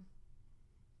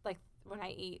 Like when I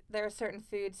eat, there are certain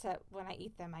foods that when I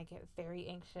eat them, I get very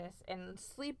anxious. And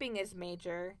sleeping is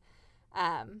major.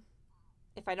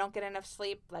 If I don't get enough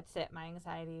sleep, that's it. My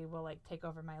anxiety will like take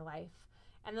over my life.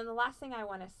 And then the last thing I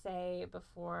want to say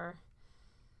before,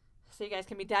 so you guys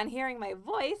can be done hearing my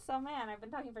voice. Oh man, I've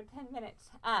been talking for 10 minutes.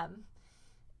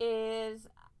 Is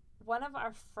one of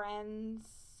our friends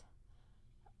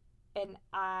and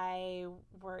I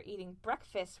were eating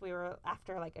breakfast. We were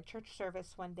after like a church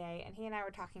service one day, and he and I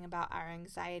were talking about our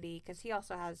anxiety because he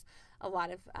also has a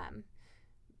lot of,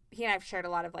 he and I have shared a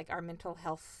lot of like our mental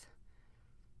health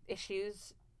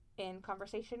issues in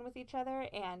conversation with each other,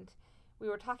 and we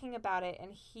were talking about it,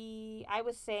 and I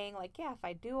was saying like, yeah, if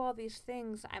I do all these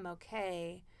things, I'm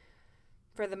okay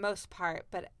for the most part,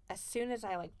 but as soon as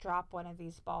I like drop one of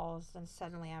these balls, then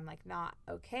suddenly I'm like not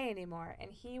okay anymore.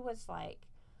 And he was like,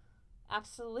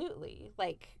 absolutely,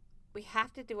 like we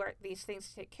have to do these things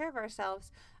to take care of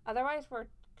ourselves, otherwise we're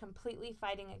completely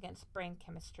fighting against brain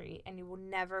chemistry and you will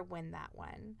never win that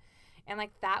one. And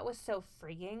like that was so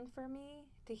freeing for me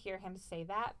to hear him say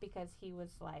that, because he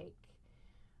was like,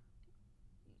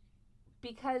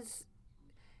 because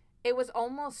it was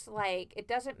almost like it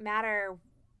doesn't matter.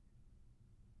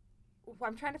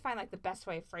 I'm trying to find like the best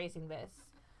way of phrasing this,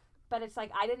 but it's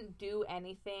like I didn't do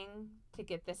anything to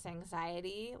get this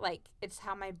anxiety. Like it's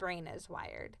how my brain is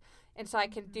wired, and so I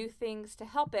can do things to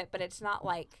help it, but it's not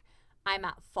like I'm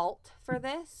at fault for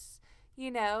this, you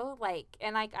know, like,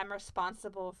 and like I'm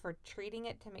responsible for treating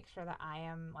it to make sure that I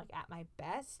am like at my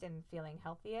best and feeling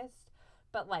healthiest,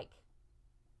 but like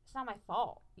it's not my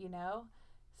fault, you know.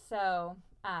 So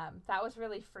that was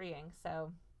really freeing.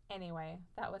 So anyway,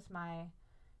 that was my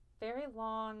very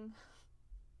long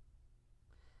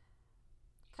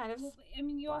kind of. Well, I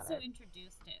mean, you also spotted.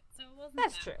 introduced it, so it wasn't.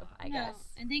 That's that true, long. I guess.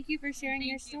 And thank you for sharing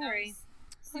your Thank you. story.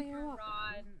 That was you're super welcome.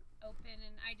 raw and open,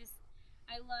 and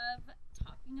I love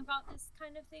talking about this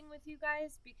kind of thing with you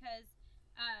guys because,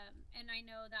 and I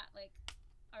know that like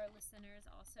our listeners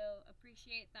also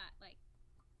appreciate that like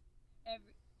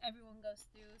everyone goes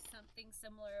through something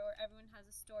similar, or everyone has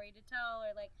a story to tell,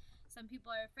 or like some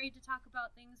people are afraid to talk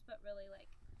about things, but really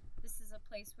like this is a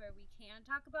place where we can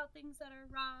talk about things that are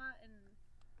raw, and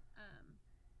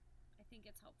I think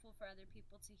it's helpful for other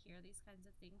people to hear these kinds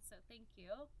of things. So thank you,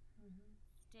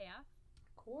 Steph.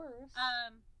 Of course.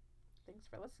 Thanks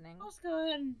for listening. Let's go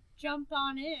ahead and jump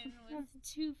on in with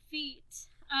 2 feet.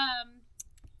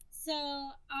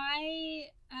 So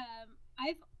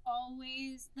I've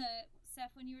always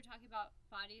Steph, when you were talking about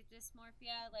body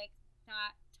dysmorphia, like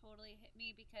that totally hit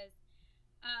me because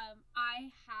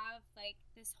I have like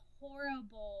this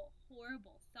horrible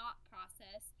thought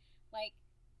process like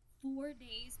 4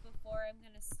 days before I'm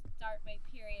gonna start my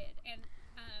period, and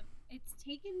it's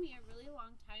taken me a really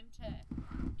long time to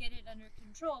get it under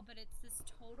control, but it's this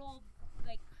total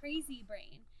like crazy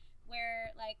brain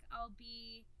where like I'll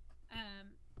be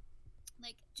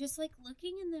like just like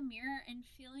looking in the mirror and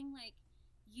feeling like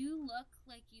you look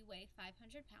like you weigh 500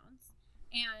 pounds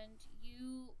and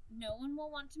no one will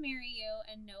want to marry you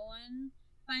and no one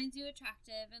finds you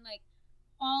attractive, and like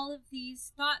all of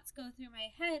these thoughts go through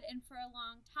my head, and for a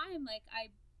long time like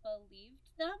I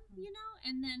believed them, you know,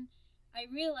 and then I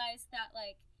realized that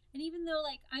like, and even though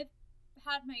like I've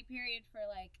had my period for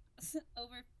like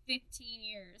over 15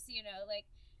 years, you know, like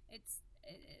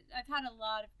I've had a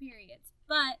lot of periods,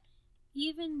 but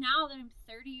even now that I'm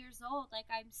 30 years old, like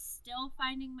I'm still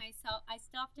finding myself, I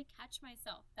still have to catch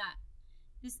myself that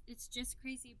it's just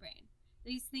crazy brain.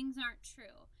 These things aren't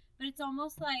true. But it's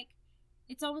almost like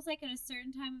at a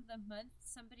certain time of the month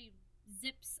somebody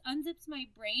unzips my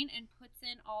brain and puts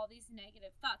in all these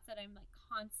negative thoughts that I'm like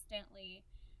constantly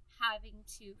having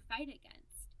to fight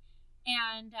against.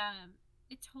 And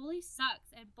it totally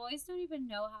sucks. And boys don't even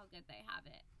know how good they have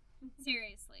it.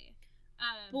 Seriously.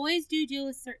 Boys do deal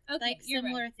with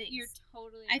similar right. things. You're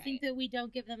totally I right. think that we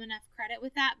don't give them enough credit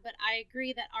with that, but I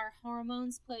agree that our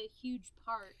hormones play a huge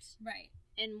part right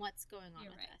in what's going on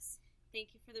You're with right. us.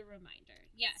 Thank you for the reminder.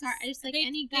 Yes. Sorry, I just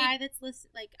any guy that's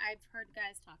listening, like I've heard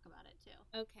guys talk about it too.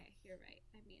 Okay, you're right.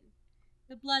 I mean,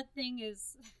 the blood thing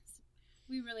is,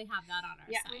 we really have that on our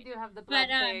side. We do have the blood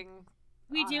thing.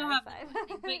 We do have side. the blood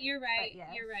thing, but you're right. But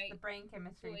yes, you're right. The brain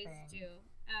chemistry Boys thing. do.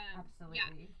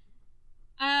 Absolutely.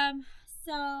 Yeah.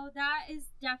 So that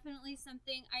is definitely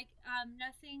something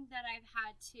nothing that I've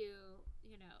had to,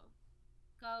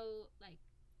 go like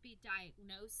be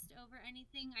diagnosed over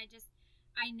anything.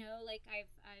 I know like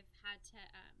I've had to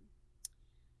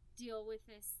deal with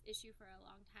this issue for a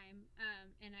long time,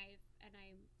 and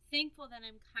I'm thankful that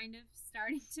I'm kind of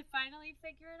starting to finally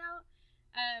figure it out.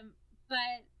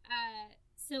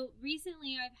 So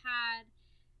recently I've had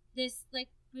this like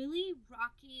really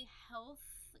rocky health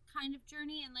kind of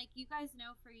journey, and like you guys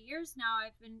know, for years now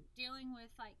I've been dealing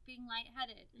with like being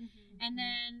lightheaded, and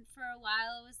then for a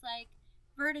while it was like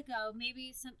vertigo,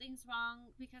 maybe something's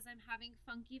wrong because I'm having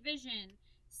funky vision.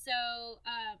 So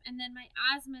and then my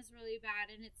asthma is really bad,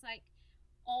 and it's like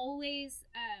always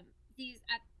these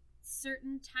at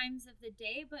certain times of the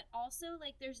day, but also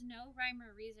like there's no rhyme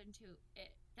or reason to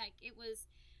it. Like it was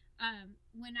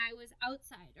when I was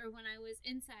outside or when I was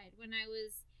inside, when I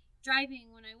was driving,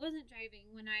 when I wasn't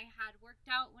driving, when I had worked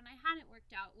out, when I hadn't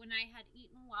worked out, when I had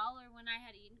eaten well or when I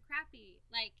had eaten crappy.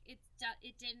 Like it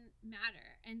didn't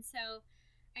matter. And so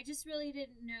I just really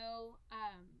didn't know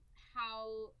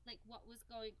how, like, what was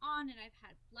going on. And I've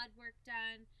had blood work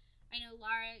done. I know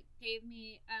Laura gave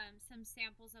me some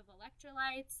samples of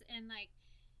electrolytes, and like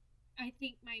I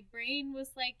think my brain was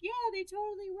like, yeah, they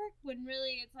totally work, when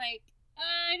really it's like,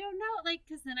 I don't know, like,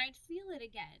 because then I'd feel it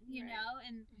again, you know?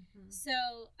 And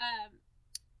so,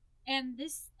 and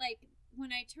this, like,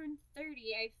 when I turned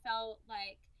 30, I felt,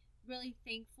 like, really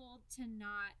thankful to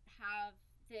not have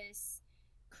this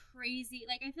crazy,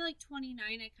 like, I feel like 29,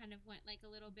 I kind of went, like,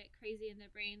 a little bit crazy in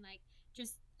the brain, like,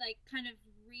 just, like, kind of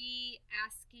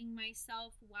re-asking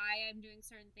myself why I'm doing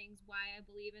certain things, why I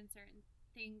believe in certain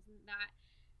things, and that,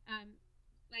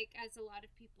 like, as a lot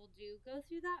of people do go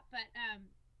through that, but,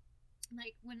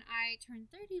 like when I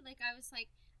turned 30, like I was like,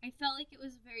 I felt like it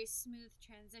was a very smooth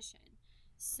transition.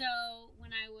 So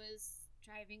when I was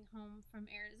driving home from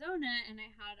Arizona and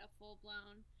I had a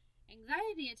full-blown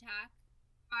anxiety attack,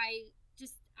 I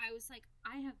was like,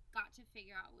 I have got to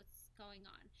figure out what's going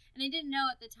on. And I didn't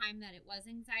know at the time that it was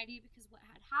anxiety, because what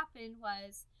had happened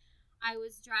was I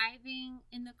was driving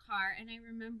in the car, and I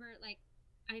remember like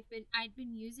I'd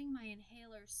been using my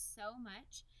inhaler so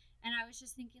much. And I was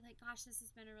just thinking, like, gosh, this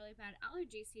has been a really bad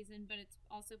allergy season, but it's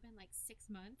also been like 6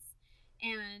 months,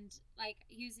 and like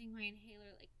using my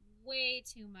inhaler like way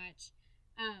too much.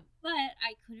 But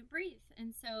I couldn't breathe,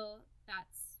 and so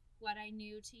that's what I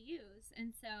knew to use.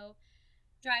 And so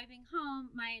driving home,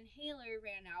 my inhaler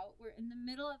ran out. We're in the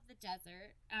middle of the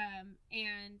desert,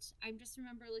 and I just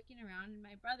remember looking around, and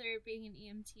my brother, being an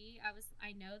EMT, I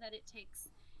know that it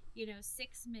takes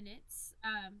 6 minutes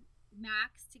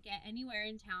max to get anywhere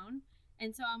in town.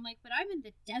 And so I'm like, but I'm in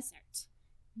the desert.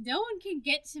 No one can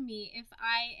get to me if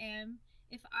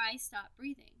I stop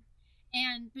breathing.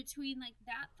 And between like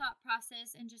that thought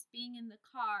process and just being in the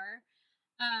car,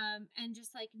 and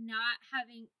just like not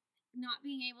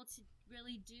being able to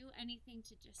really do anything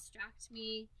to distract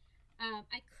me,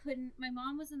 my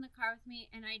mom was in the car with me,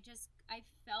 and I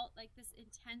felt like this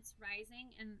intense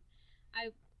rising, and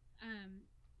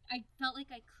I felt like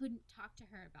I couldn't talk to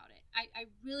her about it. I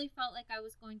really felt like I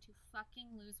was going to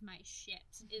fucking lose my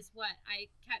shit, is what I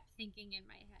kept thinking in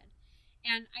my head.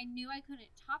 And I knew I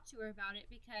couldn't talk to her about it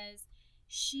because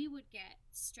she would get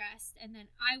stressed, and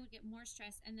then I would get more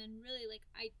stressed, and then really like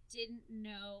I didn't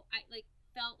know, I like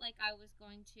felt like I was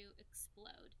going to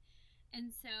explode.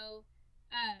 And so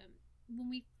when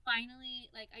we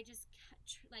finally, like, I just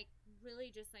like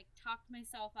really just like talked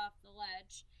myself off the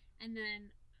ledge, and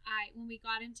then when we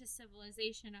got into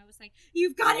civilization, I was like,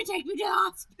 you've got to take me to the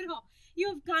hospital.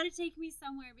 You've got to take me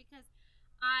somewhere, because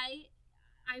I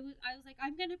was like,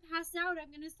 I'm going to pass out. I'm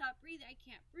going to stop breathing. I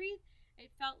can't breathe. It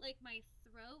felt like my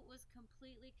throat was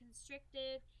completely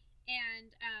constricted,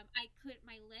 and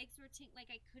my legs were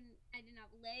I didn't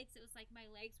have legs. It was like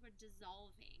my legs were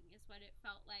dissolving is what it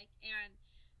felt like. And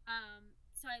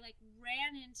so I like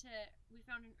we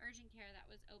found an urgent care that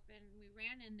was open. We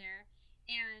ran in there,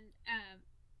 and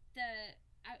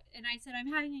I said,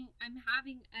 I'm having an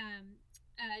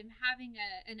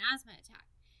asthma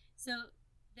attack. So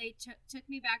they took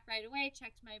me back right away,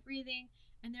 checked my breathing,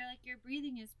 and they're like, your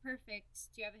breathing is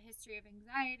perfect. Do you have a history of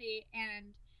anxiety?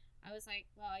 And I was like,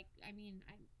 well, I mean,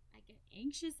 I get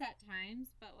anxious at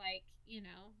times, but like,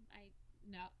 no,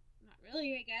 not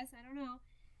really, I guess. I don't know.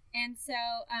 And so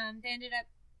they ended up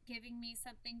giving me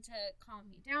something to calm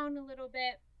me down a little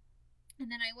bit.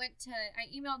 And then I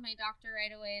emailed my doctor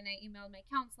right away, and I emailed my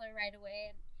counselor right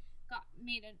away, and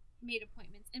made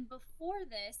appointments. And before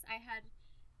this, I had,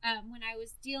 when I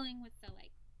was dealing with the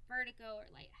like vertigo or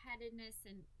lightheadedness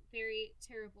and very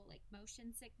terrible like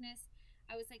motion sickness,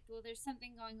 I was like, well, there's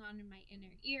something going on in my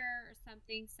inner ear or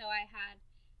something. So I had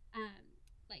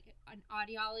like an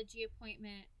audiology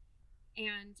appointment.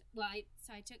 And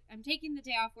I'm taking the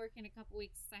day off work in a couple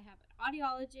weeks. I have an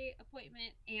audiology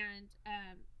appointment and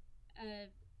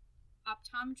a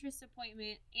optometrist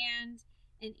appointment and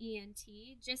an ENT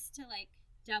just to like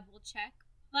double check.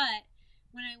 But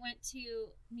when I went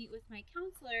to meet with my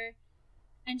counselor,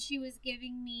 and she was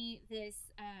giving me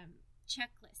this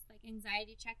checklist, like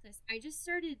anxiety checklist, I just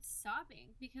started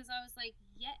sobbing because I was like,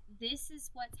 yeah, this is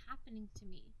what's happening to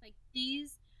me. Like it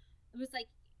was like,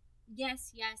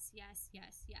 yes.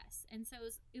 And so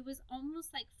it was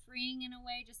almost like freeing in a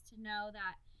way, just to know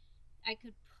that I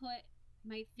could put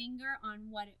my finger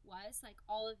on what it was. Like,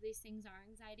 all of these things are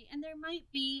anxiety, and there might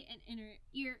be an inner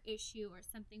ear issue or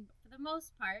something, but for the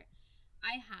most part,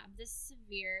 I have this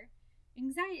severe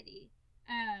anxiety.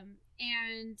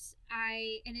 And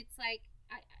it's like,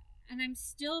 I'm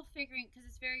still figuring, because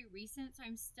it's very recent, so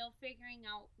I'm still figuring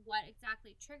out what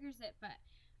exactly triggers it. But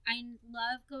I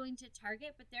love going to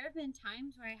Target, but there have been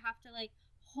times where I have to like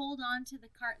hold on to the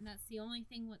cart, and that's the only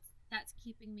thing that's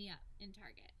keeping me up in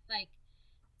Target, like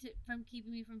from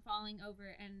keeping me from falling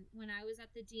over. And when I was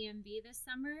at the DMV this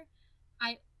summer,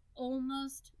 I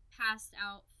almost passed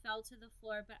out, fell to the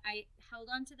floor, but I held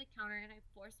onto the counter and I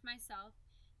forced myself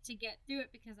to get through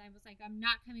it, because I was like, I'm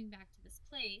not coming back to this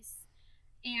place.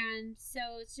 And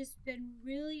so it's just been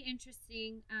really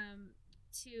interesting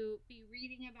to be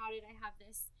reading about it. I have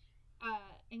this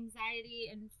anxiety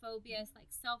and phobias like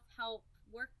self-help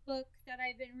workbook that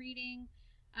I've been reading,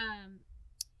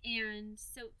 and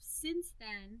so since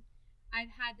then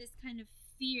I've had this kind of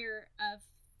fear,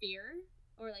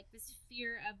 or like this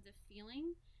fear of the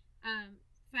feeling,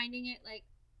 finding it like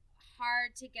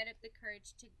hard to get up the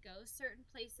courage to go certain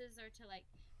places or to like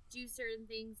do certain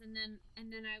things. And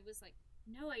then I was like,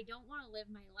 no, I don't want to live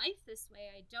my life this way.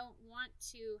 I don't want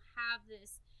to have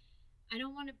this. I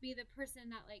don't want to be the person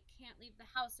that like can't leave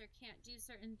the house or can't do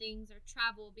certain things or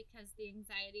travel because the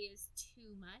anxiety is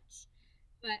too much.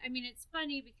 But I mean, it's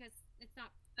funny because it's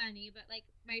not funny, but like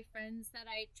my friends that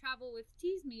I travel with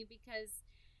tease me because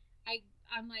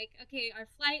I'm like, okay, our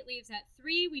flight leaves at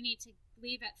 3. We need to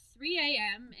leave at 3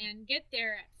 a.m. and get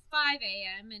there at 5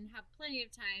 a.m. and have plenty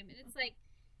of time. And it's like,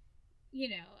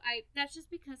 that's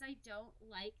just because I don't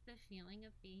like the feeling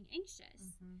of being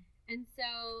anxious. Mm-hmm. And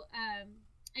so,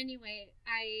 anyway,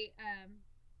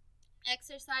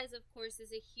 exercise, of course,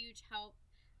 is a huge help.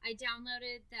 I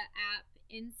downloaded the app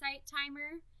Insight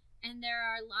Timer, and there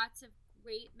are lots of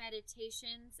great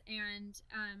meditations. And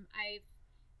I've,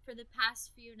 for the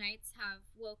past few nights, have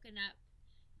woken up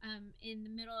in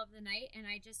the middle of the night, and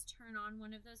I just turn on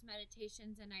one of those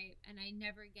meditations, and I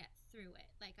never get through it.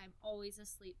 Like, I'm always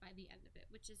asleep by the end of it,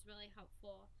 which is really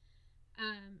helpful.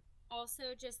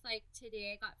 Also, just like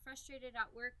today, I got frustrated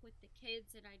at work with the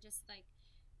kids, and I just like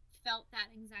felt that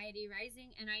anxiety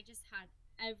rising, and I just had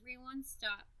everyone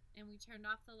stop, and we turned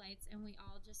off the lights, and we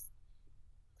all just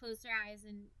closed our eyes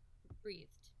and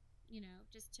breathed,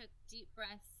 just took deep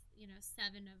breaths,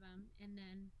 7 of them, and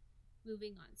then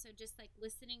moving on. So just like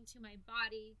listening to my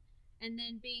body, and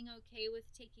then being okay with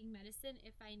taking medicine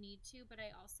if I need to, but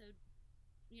I also,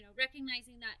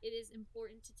 recognizing that it is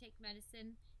important to take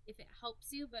medicine if it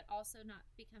helps you, but also not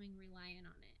becoming reliant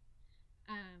on it.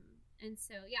 And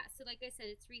so, yeah, so like I said,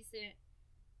 it's recent,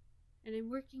 and I'm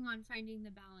working on finding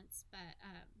the balance, but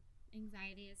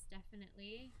anxiety is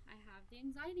definitely, I have the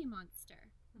anxiety monster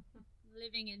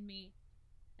living in me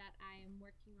that I am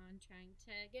working on trying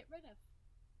to get rid of,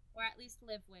 or at least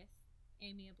live with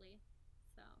amiably.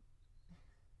 So,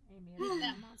 amiably.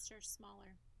 That monster's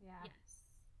smaller. Yeah. Yes.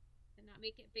 And not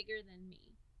make it bigger than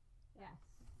me. Yes.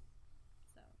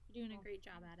 So, you're doing a great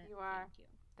job at it. You are. Thank you.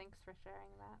 Thanks for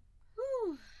sharing that.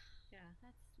 Whew.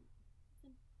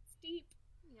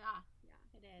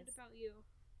 is. What about you?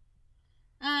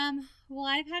 Well,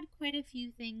 I've had quite a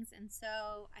few things, and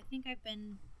so I think I've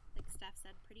been, like Steph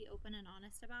said, pretty open and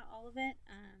honest about all of it.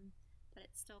 But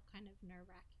it's still kind of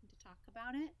nerve-wracking to talk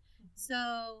about it.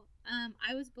 So,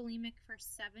 I was bulimic for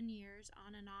 7 years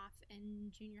on and off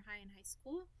in junior high and high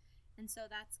school, and so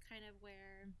that's kind of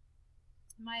where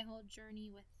my whole journey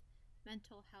with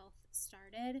mental health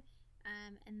started.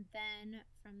 And then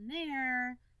from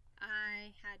there,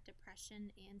 I had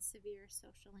depression and severe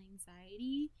social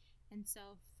anxiety. And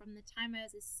so from the time I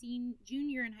was a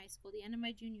junior in high school, the end of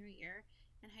my junior year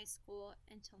in high school,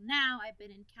 until now, I've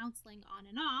been in counseling on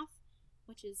and off,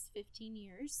 which is 15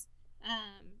 years,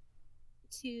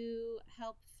 to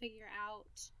help figure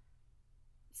out.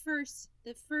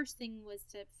 The first thing was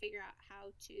to figure out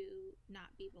how to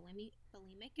not be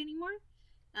bulimic anymore,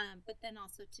 but then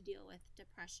also to deal with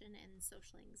depression and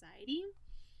social anxiety.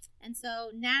 And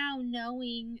so now,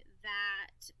 knowing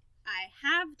that I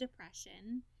have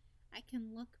depression, I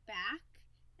can look back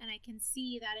and I can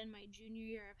see that in my junior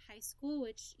year of high school,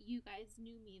 which you guys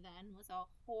knew me then, was a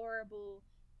horrible,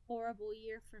 horrible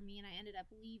year for me, and I ended up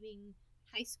leaving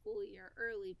high school a year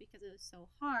early because it was so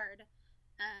hard.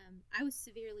 I was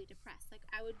severely depressed. Like,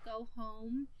 I would go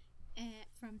home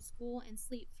from school and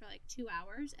sleep for like 2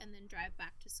 hours, and then drive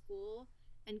back to school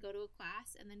and go to a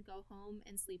class, and then go home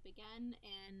and sleep again.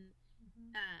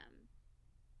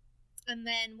 And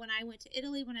then when I went to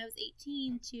Italy when I was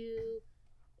 18 to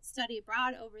study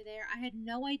abroad over there, I had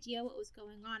no idea what was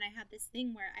going on. I had this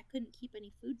thing where I couldn't keep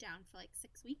any food down for like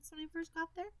 6 weeks when I first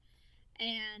got there,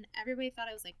 and everybody thought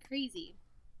I was like crazy.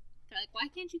 They're like, why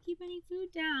can't you keep any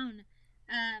food down?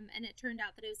 And it turned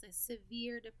out that it was a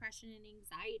severe depression and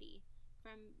anxiety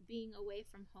from being away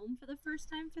from home for the first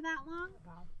time for that long.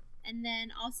 Wow. And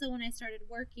then also when I started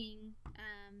working,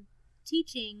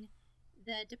 teaching,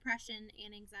 the depression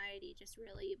and anxiety just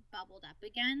really bubbled up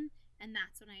again. And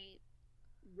that's when I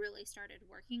really started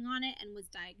working on it and was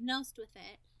diagnosed with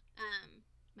it.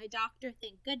 My doctor,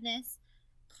 thank goodness,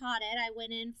 caught it. I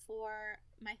went in for,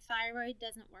 my thyroid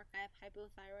doesn't work. I have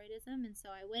hypothyroidism. And so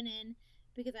I went in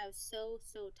because I was so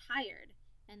tired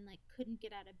and like couldn't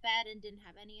get out of bed and didn't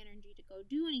have any energy to go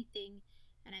do anything.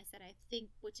 And I said, I think,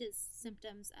 which is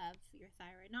symptoms of your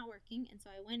thyroid not working. And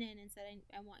so I went in and said,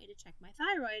 I want you to check my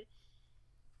thyroid.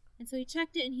 And so he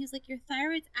checked it and he was like, your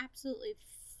thyroid's absolutely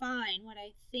fine. What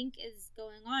I think is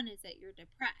going on is that you're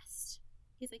depressed.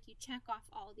 He's like, you check off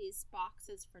all these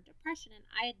boxes for depression. And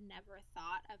I had never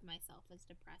thought of myself as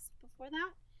depressed before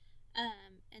that.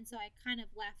 And so I kind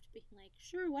of left being like,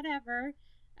 sure, whatever.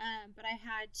 But I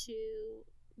had to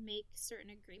make certain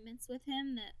agreements with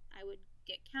him that I would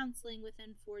get counseling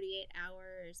within 48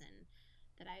 hours and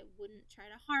that I wouldn't try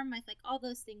to harm myself, like all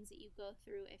those things that you go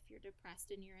through if you're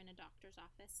depressed and you're in a doctor's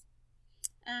office.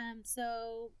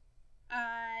 So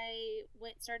I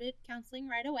started counseling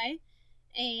right away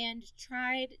and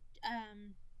tried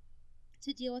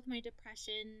to deal with my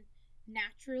depression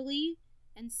naturally.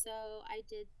 And so I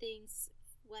did things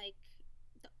like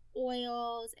the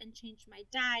oils and changed my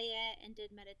diet and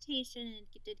did meditation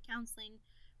and did counseling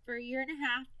for a year and a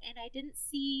half. And I didn't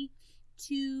see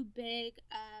too big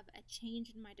of a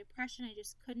change in my depression. I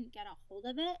just couldn't get a hold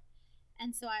of it.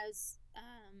 And so I was,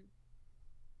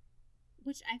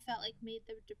 which I felt like made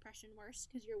the depression worse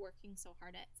because you're working so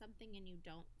hard at something and you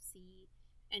don't see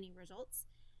any results.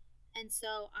 And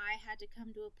so I had to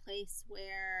come to a place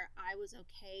where I was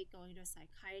okay going to a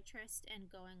psychiatrist and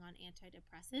going on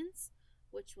antidepressants,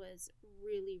 which was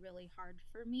really, really hard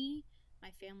for me.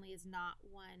 My family is not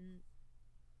one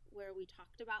where we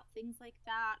talked about things like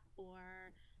that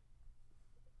or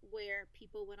where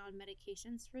people went on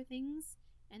medications for things.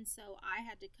 And so I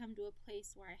had to come to a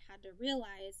place where I had to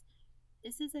realize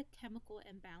this is a chemical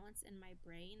imbalance in my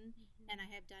brain, and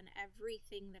I have done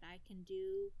everything that I can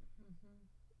do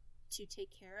to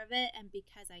take care of it. And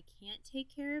because I can't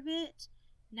take care of it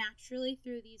naturally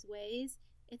through these ways,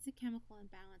 it's a chemical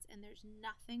imbalance, and there's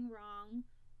nothing wrong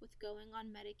with going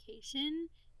on medication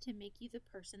to make you the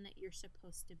person that you're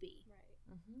supposed to be. Right.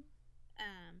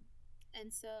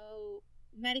 And so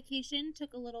medication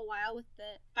took a little while with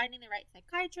the finding the right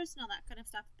psychiatrist and all that kind of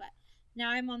stuff, but now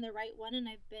I'm on the right one, and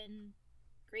I've been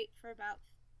great for about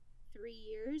 3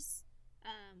 years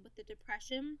with the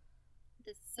depression.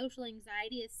 The social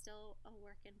anxiety is still a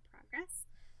work in progress,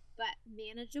 but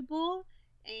manageable.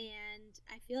 And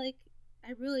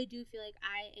I really do feel like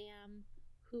I am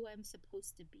who I'm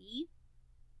supposed to be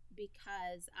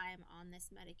because I am on this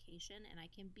medication, and I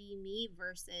can be me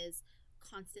versus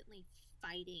constantly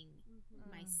fighting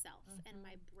myself and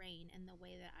my brain and the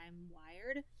way that I'm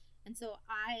wired. And so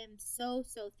I am so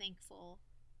thankful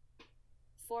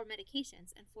for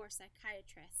medications and for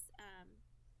psychiatrists.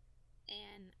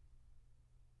 And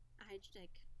I just,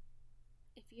 like,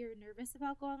 if you're nervous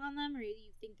about going on them or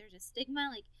you think there's a stigma,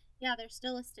 like, yeah, there's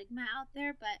still a stigma out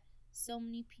there, but so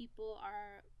many people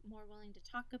are more willing to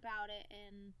talk about it,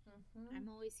 and I'm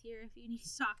always here if you need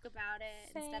to talk about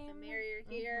it. And Steph and Mary are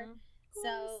here,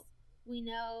 so we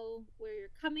know where you're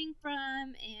coming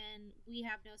from, and we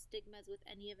have no stigmas with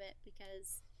any of it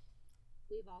because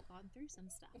we've all gone through some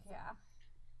stuff. Yeah.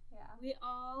 We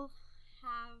all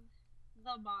have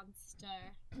the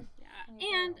monster. Yeah,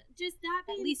 And just that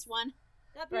being at least one.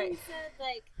 That being said,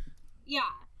 like,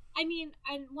 yeah. I mean,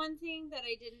 and one thing that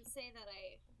I didn't say that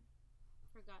I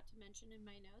forgot to mention in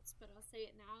my notes, but I'll say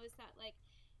it now, is that, like,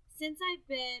 since I've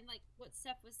been, like, what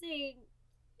Steph was saying,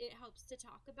 it helps to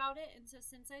talk about it. And so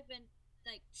since I've been,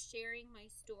 like, sharing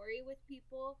my story with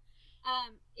people,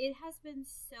 it has been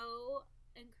so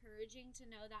encouraging to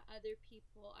know that other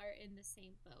people are in the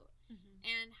same boat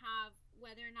and have,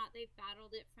 whether or not they've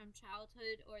battled it from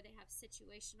childhood or they have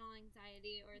situational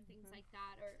anxiety or things like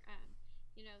that, or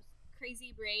you know,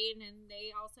 crazy brain, and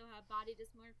they also have body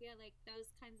dysmorphia, like those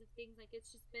kinds of things. Like,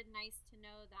 it's just been nice to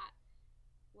know that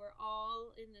we're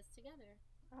all in this together.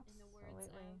 Absolutely. In the words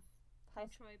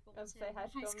of Troy Bolton, I'd say High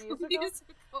School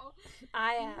Musical.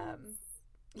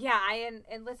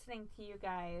 And listening to you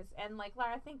guys, and like,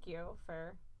 Lara, thank you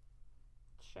for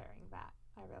sharing that.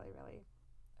 I really, really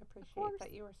appreciate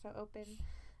that you were so open.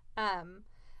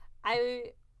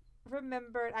 I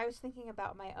remembered, I was thinking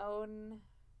about my own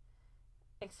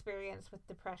experience with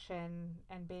depression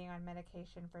and being on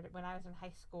medication for when I was in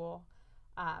high school.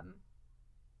 I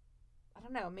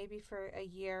don't know, maybe for a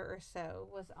year or so,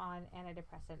 was on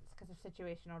antidepressants because of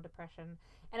situational depression.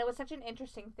 And it was such an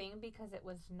interesting thing because it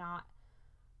was not,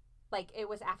 like, it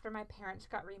was after my parents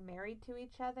got remarried to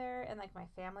each other and, like, my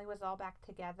family was all back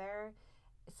together.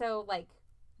 So, like,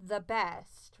 the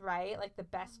best, right? Like, the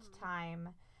best time,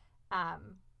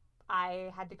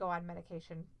 I had to go on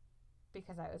medication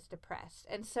because I was depressed.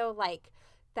 And so, like,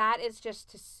 that is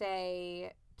just to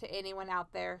say to anyone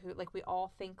out there who, like, we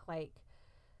all think, like,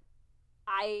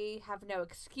 I have no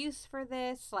excuse for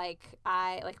this. Like,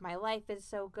 my life is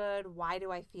so good. Why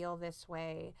do I feel this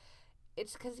way?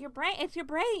 It's because it's your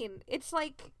brain. It's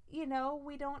like, you know,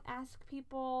 we don't ask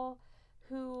people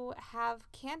who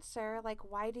have cancer, like,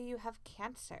 why do you have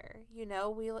cancer? You know,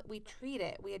 we treat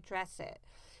it, we address it.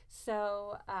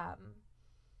 So,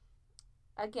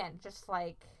 again, just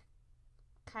like,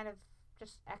 kind of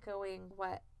just echoing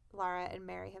what Lara and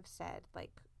Mary have said,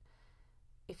 like,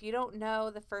 if you don't know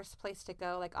the first place to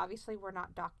go, like, obviously we're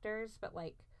not doctors, but,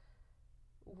 like,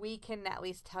 we can at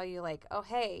least tell you, like, oh,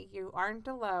 hey, you aren't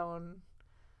alone,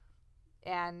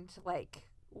 and, like,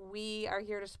 we are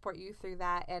here to support you through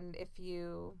that. And if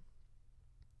you,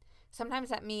 sometimes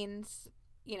that means,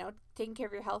 you know, taking care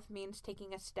of your health means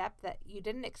taking a step that you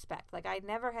didn't expect. Like, I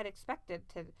never had expected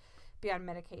to be on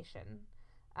medication.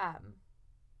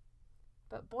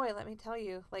 But boy, let me tell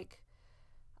you, like,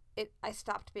 I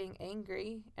stopped being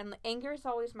angry, and anger is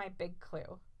always my big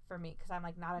clue for me because I'm,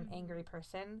 like, not an angry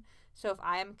person. So if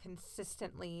I am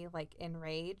consistently, like,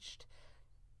 enraged,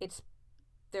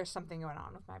 there's something going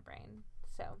on with my brain.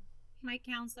 So my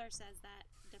counselor says that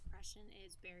depression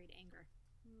is buried anger.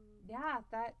 Yeah,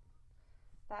 that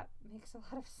makes a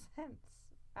lot of sense.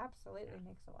 Absolutely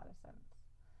makes a lot of sense.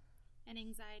 And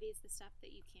anxiety is the stuff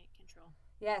that you can't control.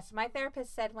 Yes, my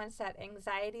therapist said once that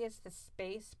anxiety is the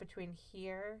space between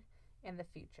here and the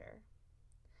future.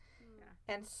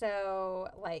 Yeah. And so,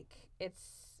 like,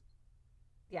 it's,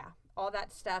 yeah, all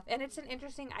that stuff. And it's an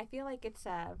interesting, I feel like it's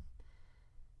a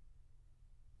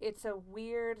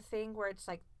weird thing where it's,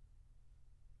 like,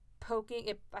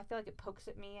 poking, I feel like it pokes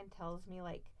at me and tells me,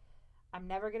 like, I'm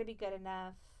never going to be good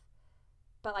enough.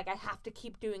 But, like, I have to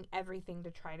keep doing everything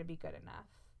to try to be good enough.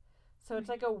 So it's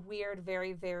like a weird,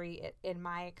 very, very, in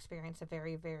my experience, a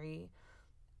very, very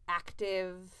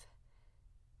active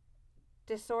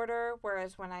disorder.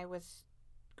 Whereas when I was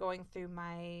going through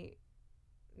my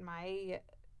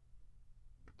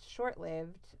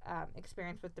short-lived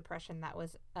experience with depression, that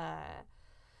was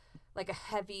like a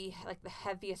heavy, like the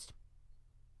heaviest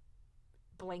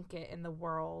blanket in the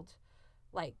world.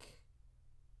 Like,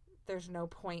 there's no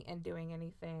point in doing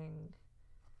anything,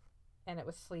 and it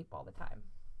was sleep all the time.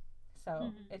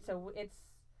 So it's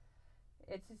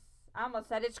I almost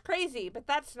said it's crazy, but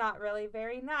that's not really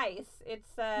very nice.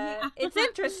 It's it's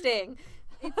interesting.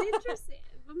 It's interesting.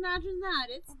 Imagine that.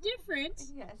 It's different.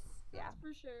 Yes. Yeah. That's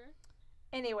for sure.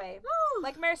 Anyway,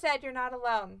 like Mary said, you're not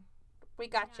alone. We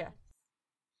got you.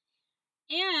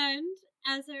 And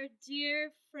as our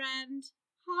dear friend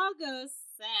Hagos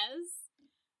says,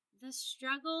 the The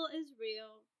struggle is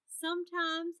real.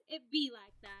 Sometimes it be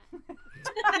like that.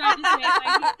 I just made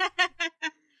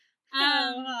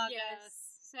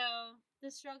yes. So the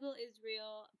struggle is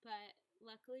real, but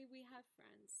luckily we have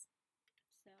friends.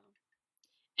 So,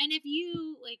 And if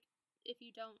you're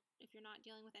not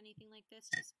dealing with anything like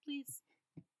this, just please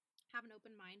have an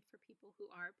open mind for people who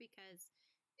are, because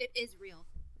it is real.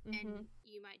 And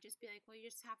you might just be like, well, you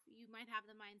might have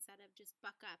the mindset of just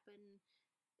buck up and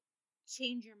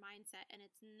change your mindset, and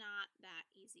it's not that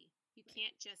easy. You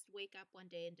can't just wake up one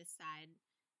day and decide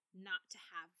not to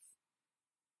have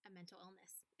a mental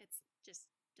illness. It's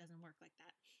just doesn't work like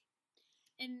that.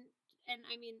 and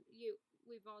I mean,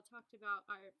 we've all talked about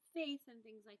our faith and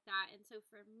things like that, and so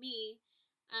for me,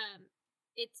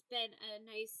 it's been a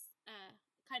nice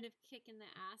kind of kick in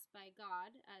the ass by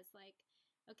God, as like,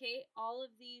 okay, all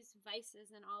of these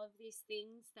vices and all of these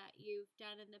things that you've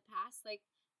done in the past, like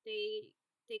they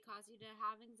cause you to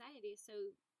have anxiety,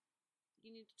 so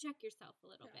you need to check yourself a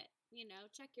little bit,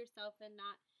 check yourself and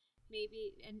not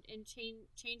maybe and change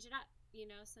it up,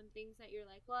 some things that you're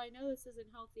like, well, I know this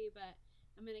isn't healthy, but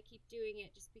I'm gonna keep doing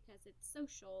it just because it's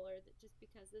social, or just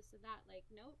because this and that. Like,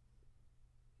 nope,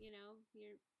 you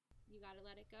gotta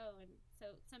let it go. And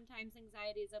so sometimes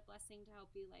anxiety is a blessing to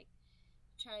help you like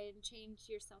try and change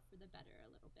yourself for the better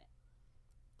a little bit.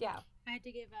 Yeah. I had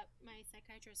to give up, my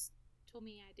psychiatrist told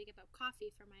me I had to give up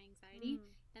coffee for my anxiety,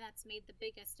 and that's made the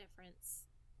biggest difference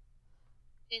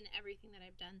in everything that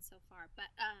I've done so far.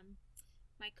 But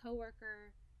my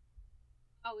coworker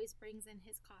always brings in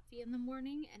his coffee in the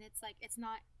morning, and it's like it's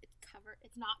not covered,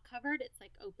 it's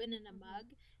like open in a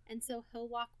mug, and so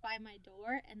he'll walk by my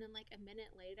door, and then like a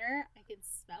minute later I can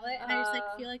smell it, and I just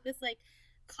like feel like this like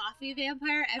coffee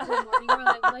vampire every morning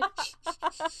where I'm like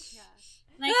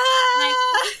Yeah.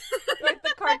 Like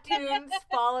the cartoons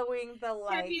following the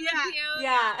light. Yeah. Totally.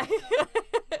 Yeah.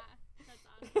 That's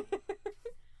awesome.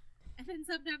 and then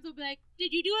sometimes I'll be like,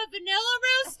 did you do a vanilla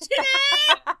roast today?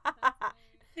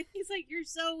 He's like, you're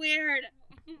so weird.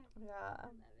 Yeah. I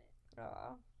love it.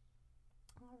 Oh.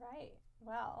 All right.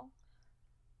 Well,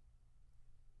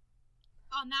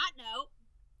 On that note,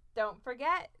 don't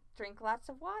forget, drink lots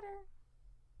of water.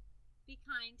 Be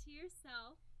kind to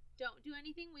yourself. don't do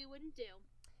anything we wouldn't do.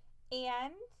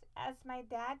 And as my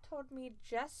dad told me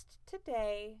just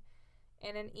today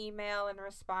in an email in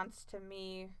response to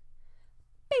me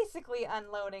basically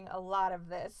unloading a lot of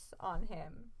this on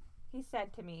him, he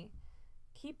said to me,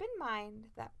 keep in mind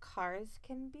that cars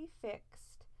can be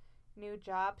fixed, new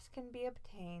jobs can be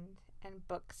obtained, and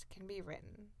books can be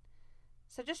written.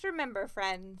 So just remember,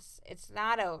 friends, it's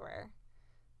not over.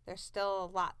 There's still a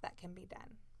lot that can be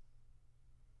done.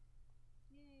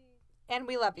 Yay. And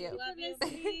we love you. Thank you for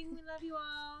listening. We love you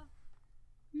all.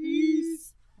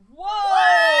 Peace.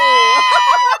 Whoa!